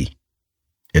young lady.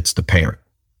 It's the parent.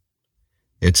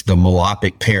 It's the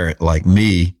myopic parent like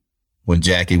me. When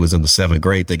Jackie was in the 7th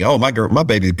grade thinking, oh, my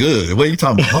baby's good. What are you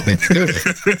talking about? My baby's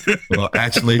good. Well,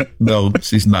 actually, no,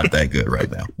 she's not that good right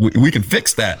now. We can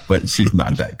fix that, but she's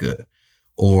not that good.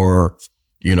 Or,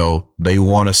 they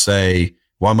want to say,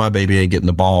 why my baby ain't getting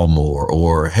the ball more?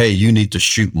 Or, hey, you need to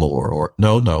shoot more. Or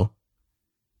no.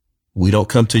 We don't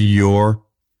come to your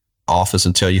office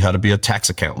and tell you how to be a tax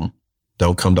accountant.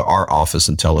 Don't come to our office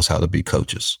and tell us how to be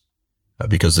coaches.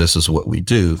 Because this is what we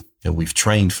do. And we've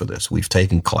trained for this. We've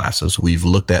taken classes. We've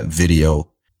looked at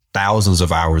video, thousands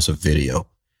of hours of video.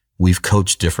 We've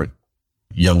coached different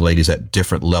young ladies at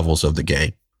different levels of the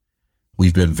game.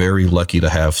 We've been very lucky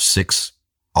to have 6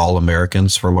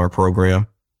 All-Americans from our program,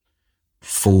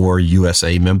 4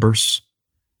 USA members.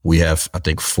 We have, I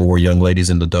think, 4 young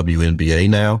ladies in the WNBA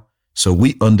now. So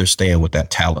we understand what that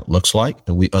talent looks like,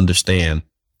 and we understand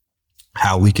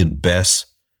how we can best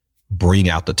bring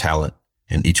out the talent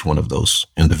in each one of those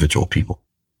individual people.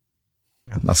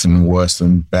 Nothing worse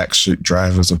than backseat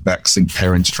drivers or backseat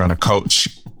parents trying to coach.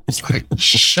 It's like,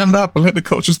 shut up and let the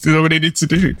coaches do what they need to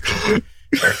do.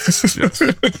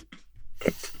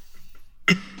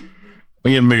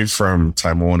 When you moved from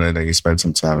Time Warner, then you spent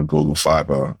some time in Google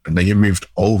Fiber, and then you moved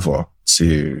over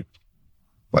to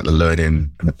like the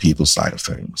learning and the people side of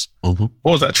things. Mm-hmm.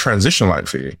 What was that transition like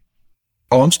for you?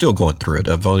 Oh, I'm still going through it.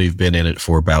 I've only been in it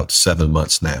for about 7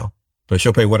 months now. But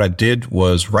Chopin, what I did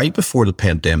was right before the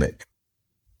pandemic,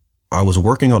 I was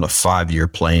working on a 5-year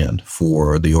plan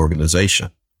for the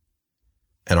organization.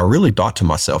 And I really thought to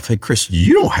myself, hey, Chris,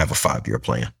 you don't have a 5-year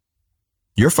plan.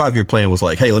 Your 5-year plan was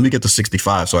like, hey, let me get to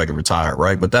 65 so I can retire,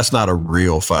 right? But that's not a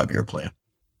real 5-year plan.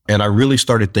 And I really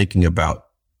started thinking about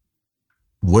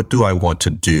what do I want to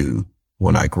do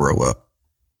when I grow up?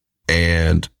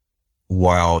 And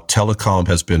while telecom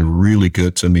has been really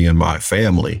good to me and my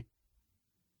family,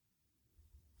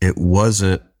 it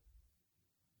wasn't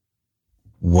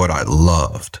what I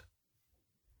loved.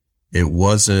 It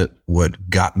wasn't what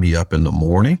got me up in the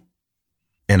morning.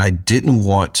 And I didn't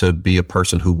want to be a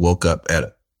person who woke up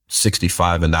at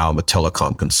 65 and now I'm a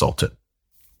telecom consultant.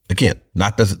 Again,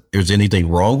 not that there's anything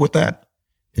wrong with that.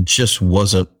 It just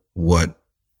wasn't what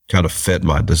kind of fed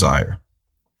my desire.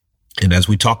 And as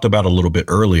we talked about a little bit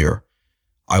earlier,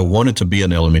 I wanted to be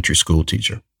an elementary school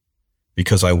teacher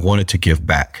because I wanted to give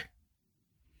back.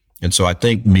 And so I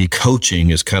think me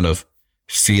coaching is kind of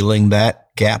feeling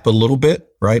that gap a little bit,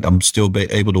 right? I'm still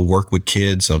able to work with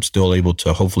kids. I'm still able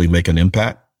to hopefully make an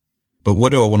impact. But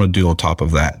what do I want to do on top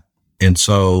of that? And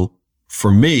so for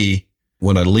me,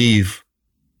 when I leave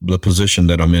the position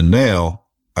that I'm in now,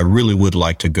 I really would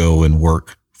like to go and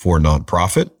work for a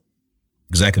nonprofit,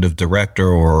 executive director,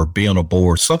 or be on a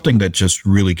board, something that just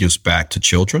really gives back to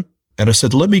children And I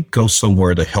said, let me go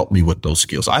somewhere to help me with those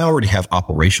skills. I already have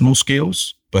operational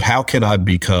skills, but how can I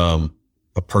become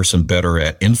a person better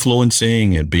at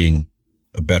influencing and being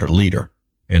a better leader?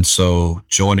 And so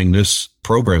joining this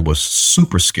program was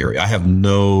super scary. I have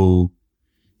no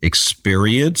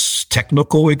experience,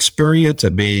 technical experience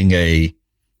at being a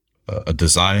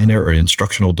designer or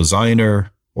instructional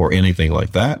designer or anything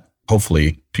like that.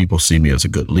 Hopefully people see me as a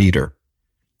good leader.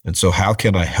 And so how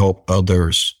can I help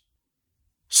others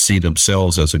see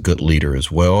themselves as a good leader as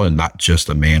well, and not just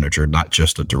a manager, not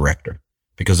just a director?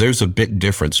 Because there's a big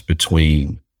difference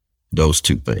between those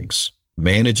two things.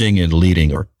 Managing and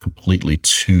leading are completely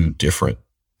two different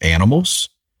animals.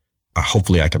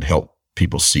 Hopefully I can help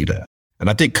people see that. And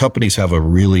I think companies have a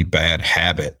really bad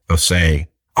habit of saying,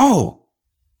 oh,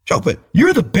 Chopin,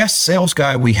 you're the best sales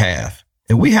guy we have,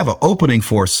 and we have an opening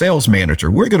for a sales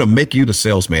manager. We're going to make you the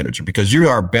sales manager because you're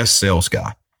our best sales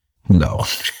guy. No,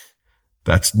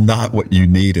 that's not what you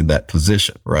need in that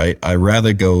position, right? I'd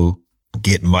rather go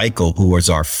get Michael, who is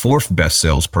our fourth best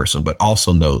salesperson, but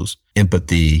also knows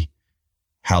empathy,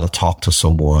 how to talk to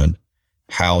someone,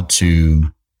 how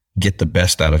to get the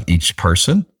best out of each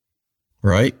person,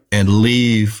 right? And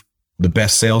leave the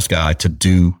best sales guy to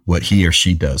do what he or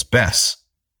she does best.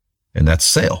 And that's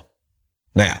sell.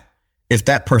 Now, if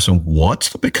that person wants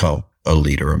to become a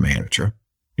leader or manager,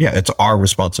 yeah, it's our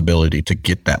responsibility to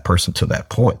get that person to that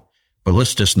point. But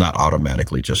let's just not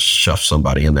automatically just shove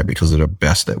somebody in there because they're the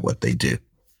best at what they do.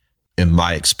 In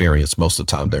my experience, most of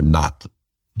the time, they're not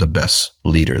the best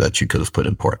leader that you could have put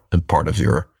in part of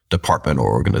your department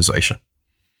or organization.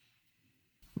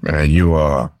 Man, you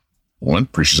are one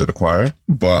preacher to the choir,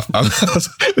 but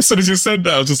as soon as you said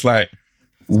that, I was just like,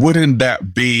 wouldn't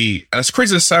that be, and as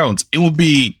crazy as it sounds, it would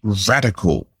be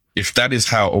radical if that is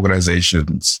how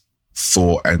organizations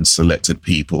thought and selected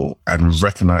people and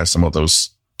recognized some of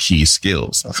those key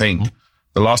skills. I think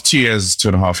the last 2 years,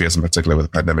 2.5 years in particular with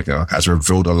the pandemic has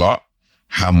revealed a lot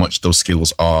how much those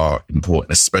skills are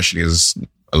important, especially as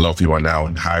a lot of people are now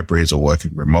in hybrids or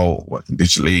working remote, working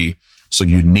digitally. So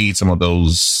you need some of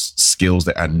those skills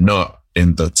that are not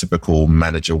in the typical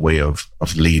manager way of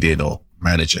leading or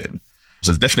managing. So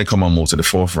it's definitely come on more to the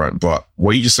forefront. But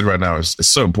what you just said right now is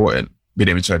so important, being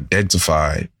able to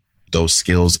identify those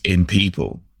skills in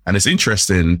people. And it's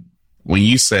interesting when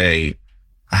you say,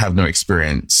 I have no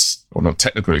experience or no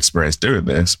technical experience doing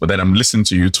this, but then I'm listening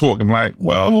to you talk. I'm like,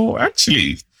 well,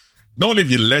 actually, not only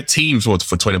have you led teams for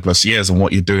 20 plus years and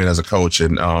what you're doing as a coach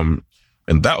and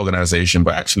in that organization,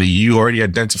 but actually you already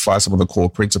identify some of the core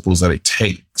principles that it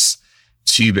takes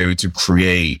to be able to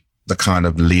create the kind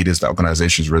of leaders that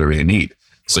organizations really, really need.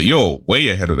 So you're way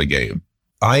ahead of the game.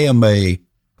 I am a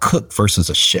cook versus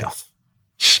a chef.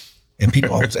 And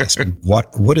people always ask me,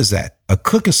 what is that? A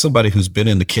cook is somebody who's been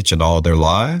in the kitchen all their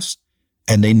lives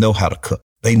and they know how to cook.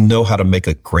 They know how to make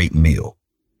a great meal.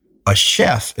 A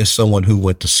chef is someone who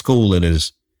went to school and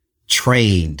is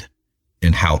trained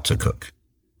in how to cook,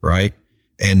 right?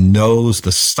 And knows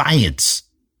the science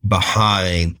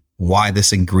behind why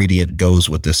this ingredient goes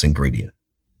with this ingredient.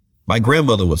 My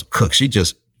grandmother was a cook.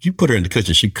 You put her in the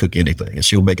kitchen, she'd cook anything and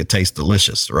she'll make it taste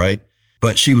delicious, right?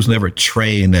 But she was never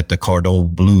trained at the Cordon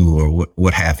Bleu or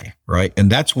what have you, right?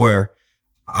 And that's where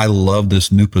I love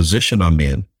this new position I'm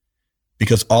in,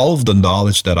 because all of the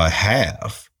knowledge that I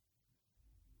have,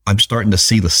 I'm starting to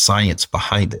see the science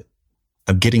behind it.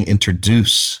 I'm getting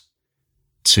introduced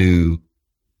to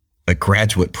a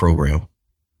graduate program,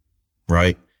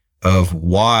 right? Of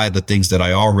why the things that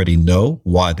I already know,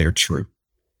 why they're true.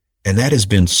 And that has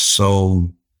been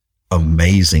so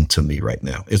amazing to me right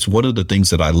now. It's one of the things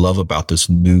that I love about this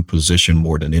new position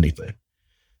more than anything.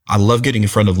 I love getting in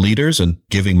front of leaders and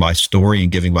giving my story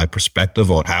and giving my perspective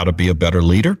on how to be a better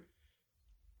leader.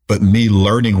 But me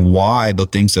learning why the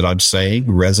things that I'm saying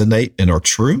resonate and are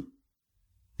true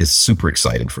is super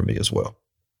exciting for me as well.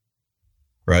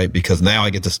 Right? Because now I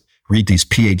get to read these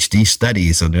PhD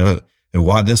studies and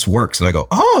why this works. And I go,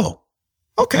 oh,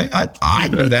 okay. I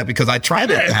know that because I tried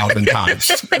it 1,000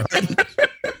 times.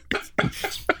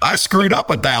 I screwed up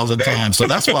 1,000 times. So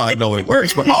that's why I know it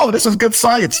works. But, this is good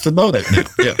science to know that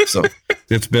now. Yeah. So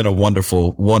it's been a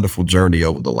wonderful, wonderful journey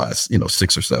over the last,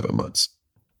 6 or 7 months.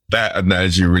 That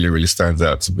analogy really, really stands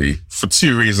out to me for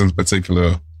two reasons in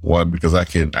particular. One, because I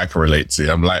can relate to it.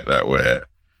 I'm like that, where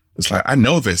it's like, I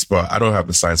know this, but I don't have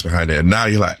the science behind it. And now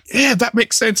you're like, yeah, that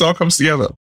makes sense. It all comes together.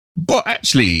 But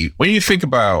actually, when you think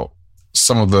about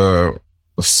some of the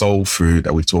soul food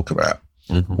that we talk about,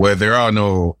 where there are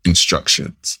no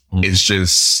instructions, it's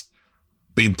just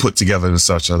being put together in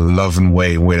such a loving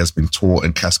way, where it's been taught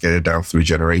and cascaded down through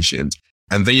generations.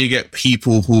 And then you get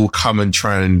people who come and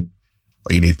try and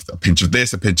or you need a pinch of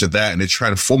this, a pinch of that, and they're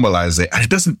trying to formalize it, and it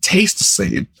doesn't taste the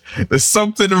same. There's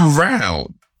something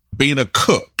around being a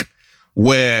cook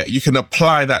where you can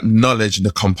apply that knowledge in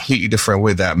a completely different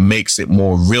way that makes it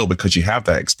more real because you have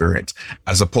that experience,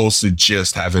 as opposed to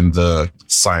just having the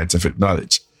scientific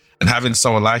knowledge. And having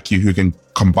someone like you who can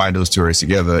combine those two areas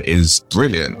together is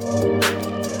brilliant.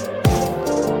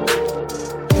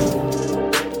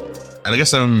 And I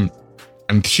guess I'm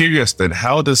curious then,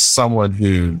 how does someone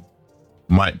who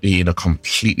might be in a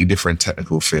completely different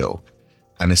technical field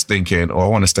and is thinking, oh, I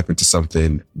want to step into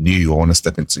something new, I want to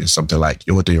step into something like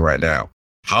you're doing right now.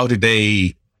 How do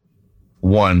they,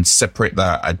 one, separate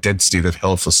that identity they've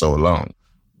held for so long,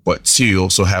 but two,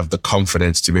 also have the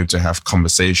confidence to be able to have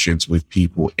conversations with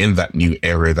people in that new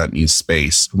area, that new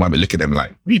space, who might be looking at them like,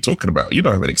 what are you talking about? You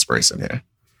don't have an experience in here.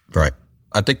 Right.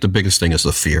 I think the biggest thing is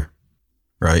the fear,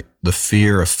 right? The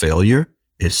fear of failure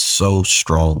is so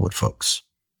strong with folks.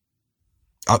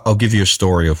 I'll give you a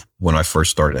story of when I first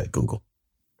started at Google.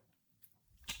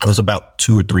 I was about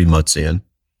 2 or 3 months in,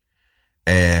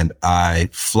 and I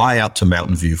fly out to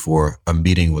Mountain View for a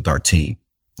meeting with our team.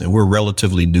 And we're a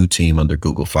relatively new team under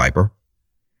Google Fiber.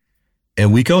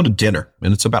 And we go to dinner,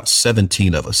 and it's about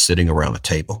 17 of us sitting around a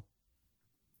table.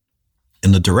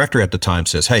 And the director at the time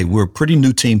says, hey, we're a pretty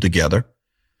new team together.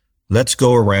 Let's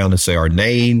go around and say our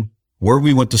name, where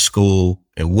we went to school,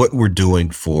 and what we're doing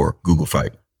for Google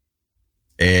Fiber.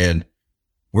 And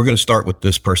we're going to start with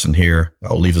this person here.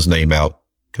 I'll leave his name out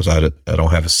because I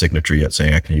don't have a signature yet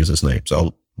saying I can use his name.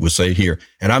 So we'll say here,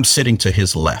 and I'm sitting to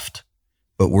his left,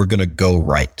 but we're going to go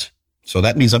right. So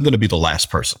that means I'm going to be the last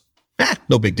person.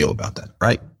 No big deal about that,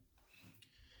 right?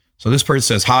 So this person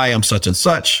says, hi, I'm such and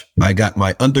such. I got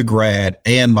my undergrad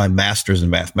and my master's in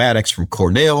mathematics from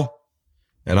Cornell,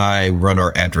 and I run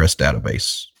our address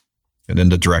database. And then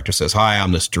the director says, hi,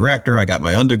 I'm this director. I got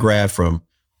my undergrad from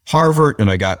Harvard, and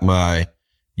I got my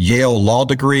Yale law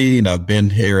degree, and I've been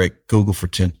here at Google for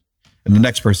 10. And the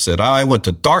next person said, I went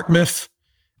to Dartmouth.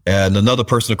 And another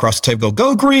person across the table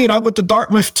go green. I went to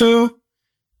Dartmouth too.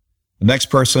 The next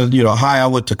person, hi, I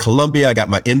went to Columbia. I got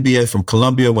my MBA from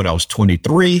Columbia when I was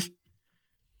 23.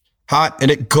 Hi.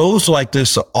 And it goes like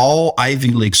this to all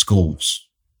Ivy League schools,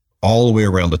 all the way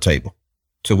around the table.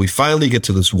 So we finally get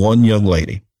to this one young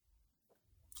lady,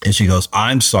 and she goes,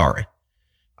 I'm sorry.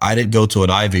 I didn't go to an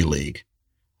Ivy League.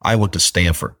 I went to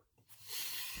Stanford.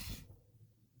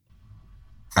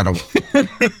 I don't.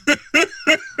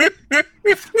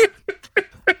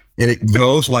 And it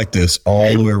goes like this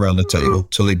all the way around the table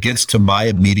till it gets to my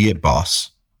immediate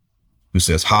boss, who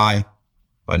says, hi,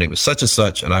 my name is such and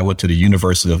such, and I went to the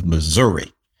University of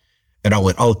Missouri. And I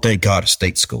went, oh, thank God, a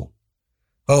state school.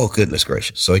 Oh, goodness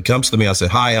gracious. So he comes to me. I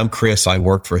said, hi, I'm Chris. I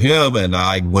work for him, and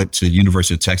I went to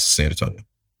University of Texas, San Antonio.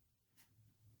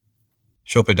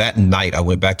 So for that night, I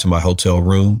went back to my hotel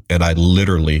room, and I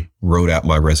literally wrote out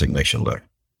my resignation letter.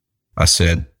 I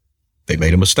said, they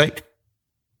made a mistake.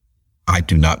 I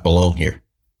do not belong here.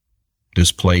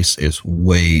 This place is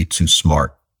way too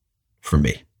smart for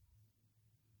me.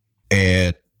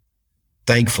 And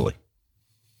thankfully,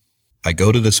 I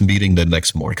go to this meeting the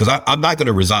next morning because I'm not going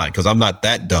to resign because I'm not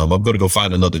that dumb. I'm going to go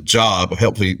find another job.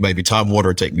 Hopefully, maybe Time Warner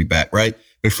will take me back, right?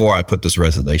 Before I put this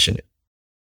resignation in.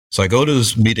 So I go to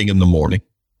this meeting in the morning.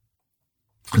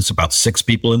 It's about 6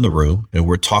 people in the room, and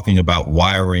we're talking about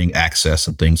wiring, access,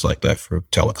 and things like that for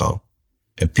telecom.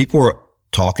 And people are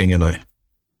talking, and I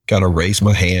kind of raise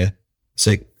my hand,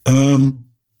 say,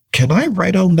 can I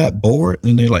write on that board?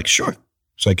 And they're like, sure.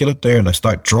 So I get up there and I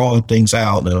start drawing things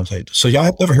out, and I say, so y'all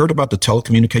have ever heard about the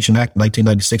Telecommunication Act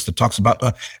 1996 that talks about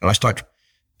that? And I start,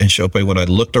 and Chopin, when I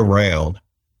looked around,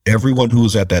 everyone who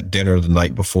was at that dinner the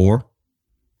night before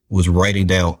was writing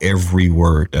down every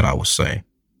word that I was saying.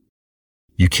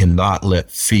 You cannot let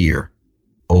fear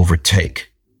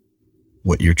overtake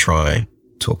what you're trying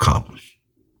to accomplish.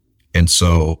 And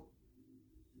so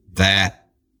that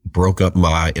broke up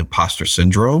my imposter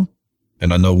syndrome.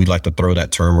 And I know we like to throw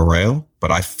that term around,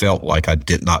 but I felt like I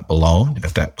did not belong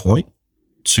at that point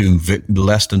to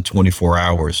less than 24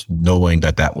 hours, knowing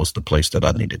that that was the place that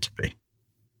I needed to be.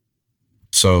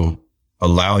 So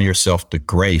allow yourself the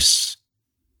grace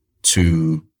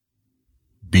to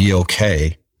be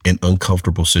okay in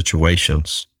uncomfortable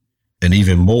situations, and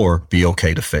even more, be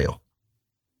okay to fail.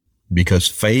 Because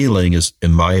failing is,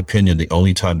 in my opinion, the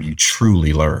only time you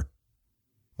truly learn.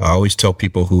 I always tell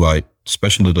people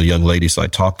especially the young ladies I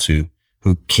talk to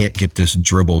who can't get this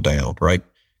dribble down, right?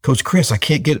 Coach Chris, I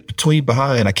can't get between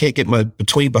behind. I can't get my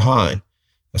between behind.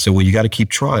 I said, well, you got to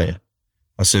keep trying.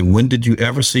 I said, when did you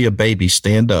ever see a baby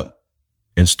stand up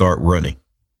and start running?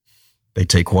 They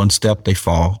take 1 step, they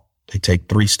fall. They take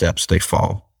 3 steps, they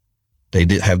fall. They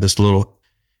did have this little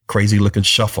crazy looking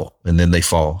shuffle and then they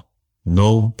fall.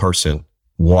 No person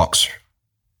walks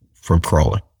from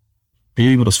crawling.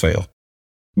 People just fail.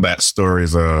 That story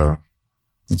is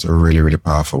it's a really, really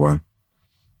powerful one,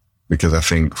 because I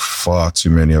think far too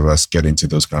many of us get into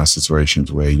those kind of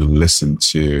situations where you listen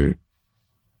to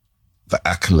the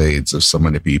accolades of so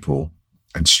many people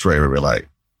and straight away we're like,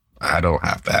 I don't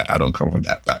have that. I don't come from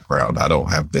that background. I don't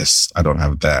have this. I don't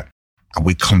have that. And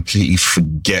we completely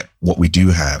forget what we do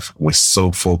have. We're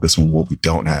so focused on what we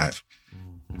don't have.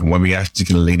 And when we actually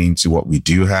can lean into what we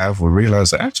do have, we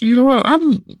realize that actually, you know what,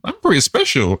 I'm pretty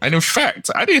special. And in fact,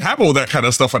 I didn't have all that kind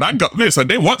of stuff and I got this and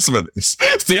they want some of this.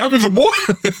 So you have even more.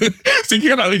 So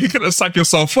you kind of psych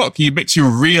yourself up. It makes you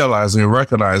realize and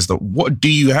recognize that what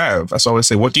do you have? That's why I always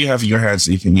say, what do you have in your hands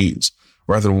that you can use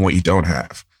rather than what you don't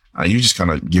have? And you just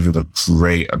kind of give it a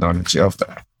great analogy of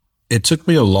that. It took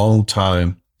me a long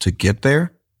time to get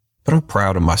there, but I'm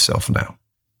proud of myself now,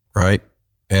 right?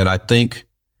 And I think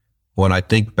when I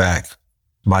think back,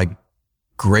 my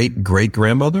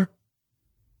great-great-grandmother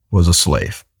was a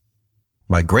slave.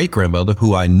 My great-grandmother,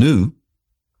 who I knew,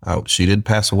 she didn't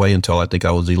pass away until I think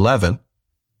I was 11,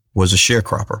 was a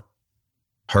sharecropper.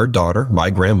 Her daughter, my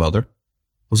grandmother,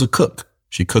 was a cook.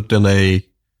 She cooked in a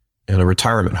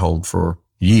retirement home for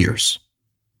years.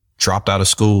 Dropped out of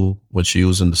school when she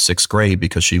was in the 6th grade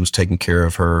because she was taking care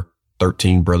of her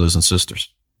 13 brothers and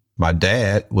sisters. My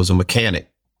dad was a mechanic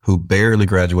who barely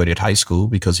graduated high school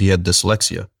because he had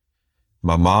dyslexia.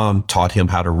 My mom taught him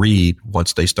how to read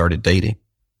once they started dating.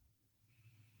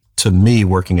 To me,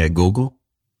 working at Google,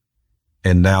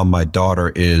 and now my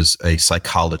daughter is a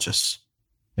psychologist,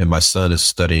 and my son is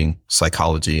studying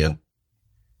psychology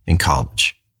in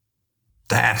college.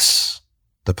 That's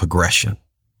the progression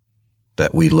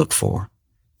that we look for.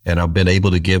 And I've been able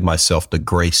to give myself the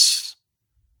grace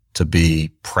to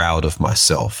be proud of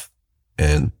myself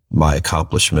and my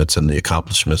accomplishments and the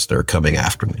accomplishments that are coming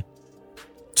after me.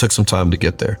 Took some time to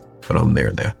get there, but I'm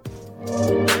there now.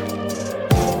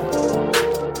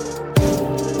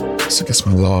 So I guess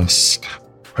my last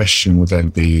question would then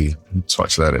be, you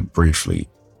touched on it briefly.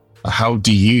 How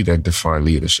do you then define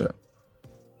leadership?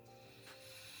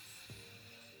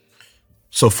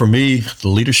 So for me, the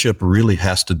leadership really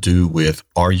has to do with,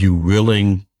 are you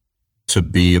willing to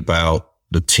be about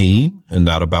the team and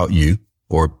not about you,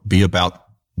 or be about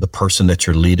the person that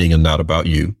you're leading and not about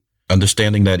you?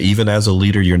 Understanding that even as a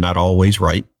leader, you're not always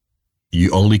right.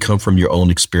 You only come from your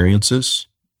own experiences.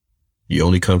 You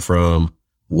only come from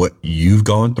what you've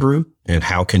gone through, and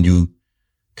how can you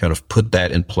kind of put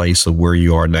that in place of where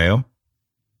you are now?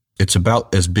 It's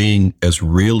about being as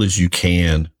real as you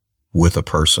can with a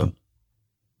person.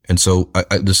 And so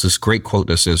there's this great quote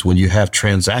that says, when you have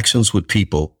transactions with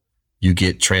people, you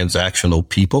get transactional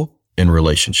people in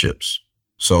relationships.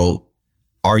 So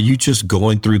are you just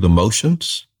going through the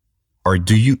motions, or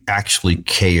do you actually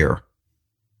care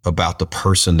about the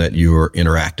person that you're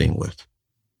interacting with?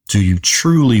 Do you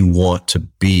truly want to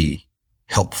be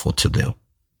helpful to them?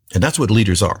 And that's what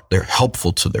leaders are. They're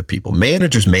helpful to their people.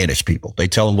 Managers manage people. They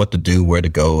tell them what to do, where to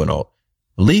go, and all.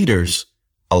 Leaders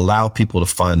allow people to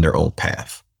find their own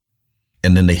path,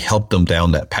 and then they help them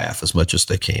down that path as much as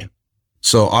they can.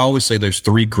 So I always say there's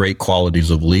 3 great qualities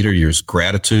of leader. There's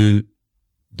gratitude,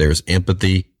 there's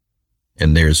empathy,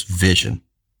 and there's vision.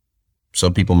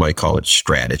 Some people might call it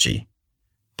strategy,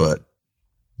 but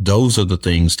those are the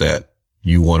things that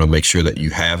you want to make sure that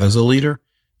you have as a leader.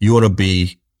 You want to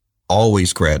be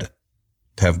always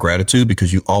have gratitude,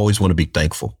 because you always want to be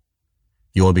thankful.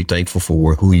 You want to be thankful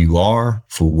for who you are,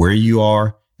 for where you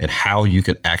are, and how you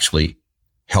can actually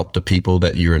help the people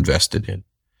that you're invested in.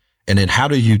 And then how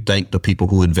do you thank the people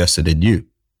who invested in you?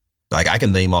 Like, I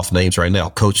can name off names right now.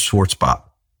 Coach Schwartzbach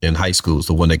in high school is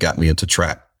the one that got me into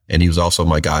track. And he was also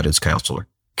my guidance counselor,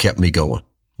 kept me going.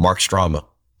 Mark Strama,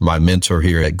 my mentor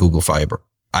here at Google Fiber.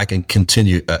 I can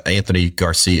continue. Anthony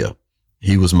Garcia,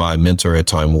 he was my mentor at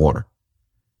Time Warner.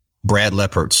 Brad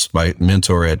Leppertz, my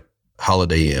mentor at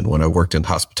Holiday Inn when I worked in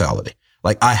hospitality.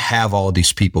 Like, I have all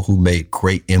these people who made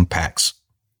great impacts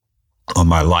on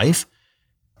my life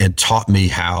and taught me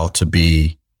how to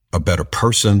be a better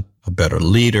person, a better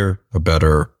leader, a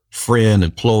better friend,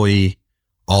 employee,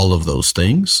 all of those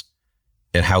things.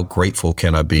 And how grateful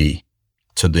can I be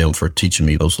to them for teaching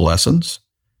me those lessons?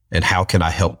 And how can I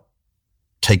help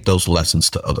take those lessons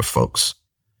to other folks?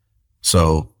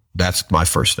 So that's my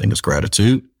first thing, is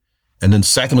gratitude. And then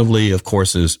secondly, of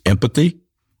course, is empathy.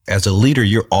 As a leader,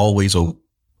 you're always a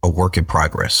work in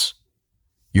progress.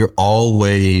 You're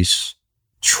always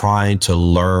trying to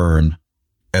learn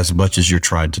as much as you're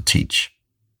trying to teach.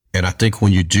 And I think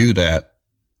when you do that,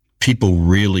 people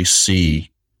really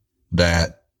see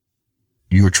that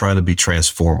you are trying to be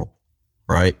transformable,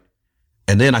 right?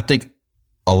 And then I think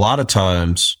a lot of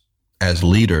times as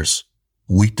leaders,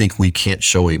 we think we can't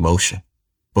show emotion.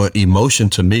 But emotion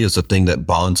to me is the thing that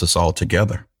bonds us all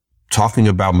together. Talking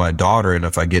about my daughter, and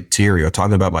if I get teary, or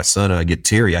talking about my son and I get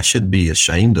teary, I shouldn't be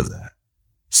ashamed of that.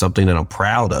 Something that I'm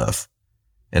proud of,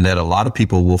 and that a lot of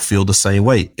people will feel the same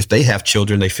way. If they have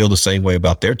children, they feel the same way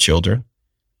about their children,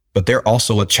 but they're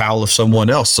also a child of someone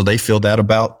else. So they feel that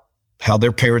about how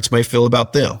their parents may feel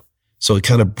about them. So it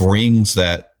kind of brings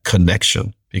that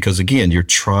connection, because again, you're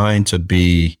trying to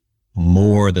be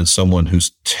more than someone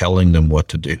who's telling them what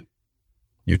to do.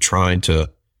 You're trying to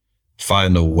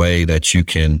find a way that you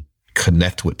can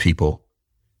connect with people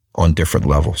on different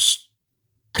levels.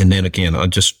 And then again,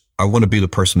 I want to be the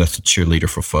person that's the cheerleader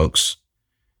for folks,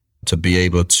 to be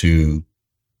able to,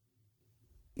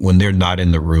 when they're not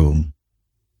in the room,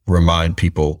 remind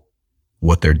people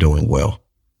what they're doing well.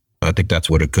 I think that's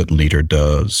what a good leader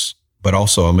does. But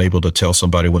also I'm able to tell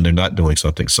somebody when they're not doing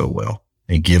something so well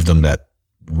and give them that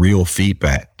real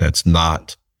feedback that's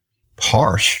not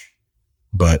harsh,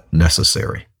 but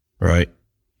necessary, right?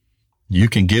 You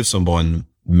can give someone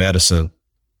medicine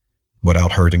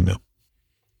without hurting them.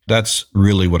 That's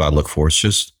really what I look for. It's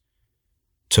just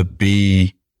to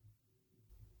be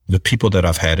the people that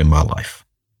I've had in my life.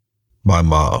 My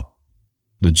mom,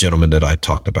 the gentleman that I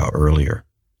talked about earlier,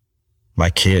 my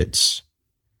kids.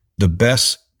 The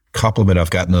best compliment I've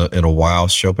gotten in a while,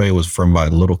 Shope, was from my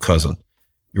little cousin.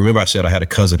 You remember I said I had a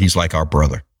cousin, he's like our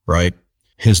brother, right?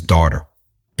 His daughter.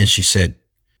 And she said,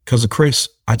 Cousin Chris,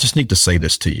 I just need to say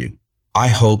this to you. I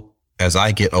hope as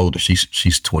I get older,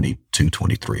 she's 22,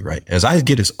 23, right? As I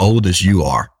get as old as you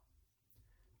are,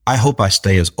 I hope I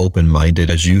stay as open-minded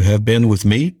as you have been with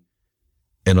me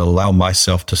and allow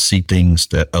myself to see things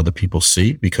that other people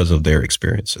see because of their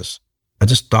experiences. I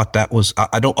just thought that was,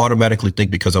 I don't automatically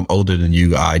think because I'm older than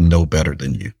you, I know better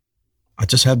than you. I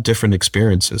just have different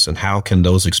experiences, and how can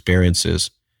those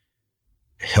experiences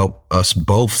help us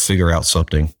both figure out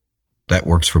something that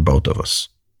works for both of us?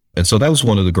 And so that was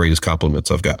one of the greatest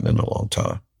compliments I've gotten in a long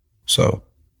time. So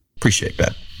appreciate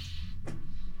that.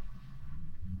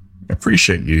 I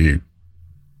appreciate you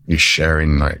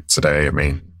sharing like today. I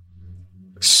mean,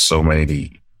 so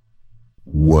many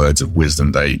words of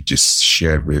wisdom that you just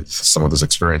shared with some of those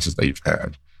experiences that you've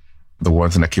had. The one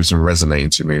thing that keeps on resonating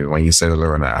to me when you say,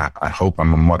 Lauren, I hope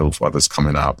I'm a model for others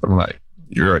coming up. I'm like,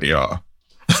 you already are.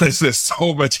 There's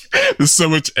so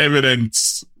much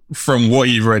evidence from what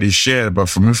you've already shared, but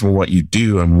from what you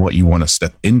do and what you want to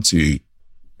step into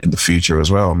in the future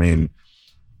as well. I mean,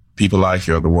 people like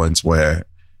you are the ones where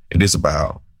it is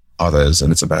about others,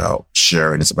 and it's about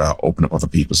sharing, it's about opening up other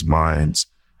people's minds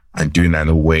and doing that in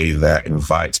a way that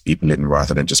invites people in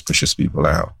rather than just pushes people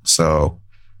out. So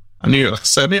I knew at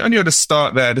the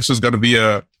start there, this was going to be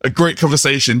a great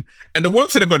conversation. And the one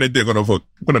thing I'm going to do, I'm going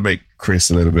to make Chris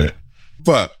a little bit.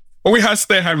 But when we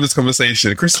started having this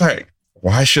conversation, Chris like,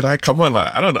 why should I come on?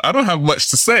 Like, I don't have much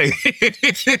to say.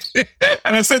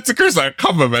 And I said to Chris, like,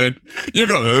 come on, man, you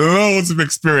got loads of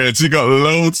experience. You got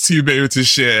loads to be able to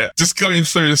share. Just going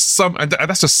through and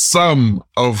that's just some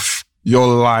of your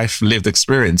life lived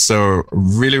experience. So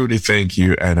really, really thank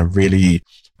you. And I really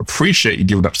appreciate you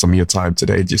giving up some of your time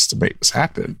today just to make this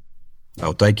happen.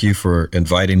 Oh, thank you for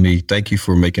inviting me. Thank you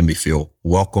for making me feel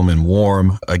welcome and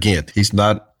warm. Again, he's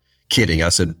not kidding. I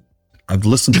said, I've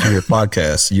listened to your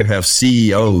podcast. You have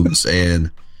CEOs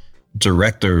and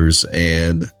directors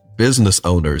and business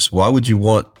owners. Why would you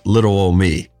want little old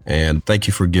me? And thank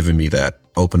you for giving me that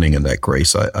opening and that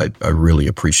grace. I really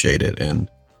appreciate it. And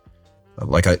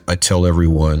like I tell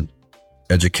everyone,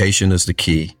 education is the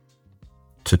key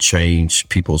to change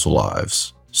people's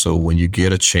lives. So when you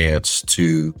get a chance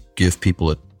to give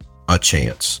people a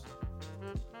chance,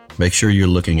 make sure you're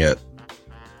looking at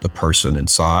the person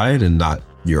inside and not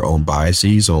your own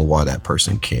biases on why that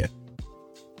person can't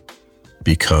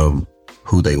become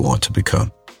who they want to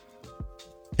become.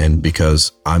 And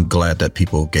because I'm glad that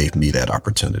people gave me that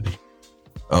opportunity.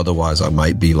 Otherwise, I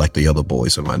might be like the other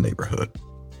boys in my neighborhood.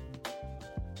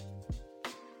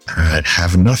 I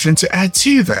have nothing to add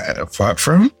to that apart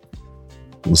from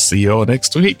we'll see you all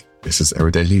next week. This is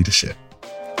Everyday Leadership.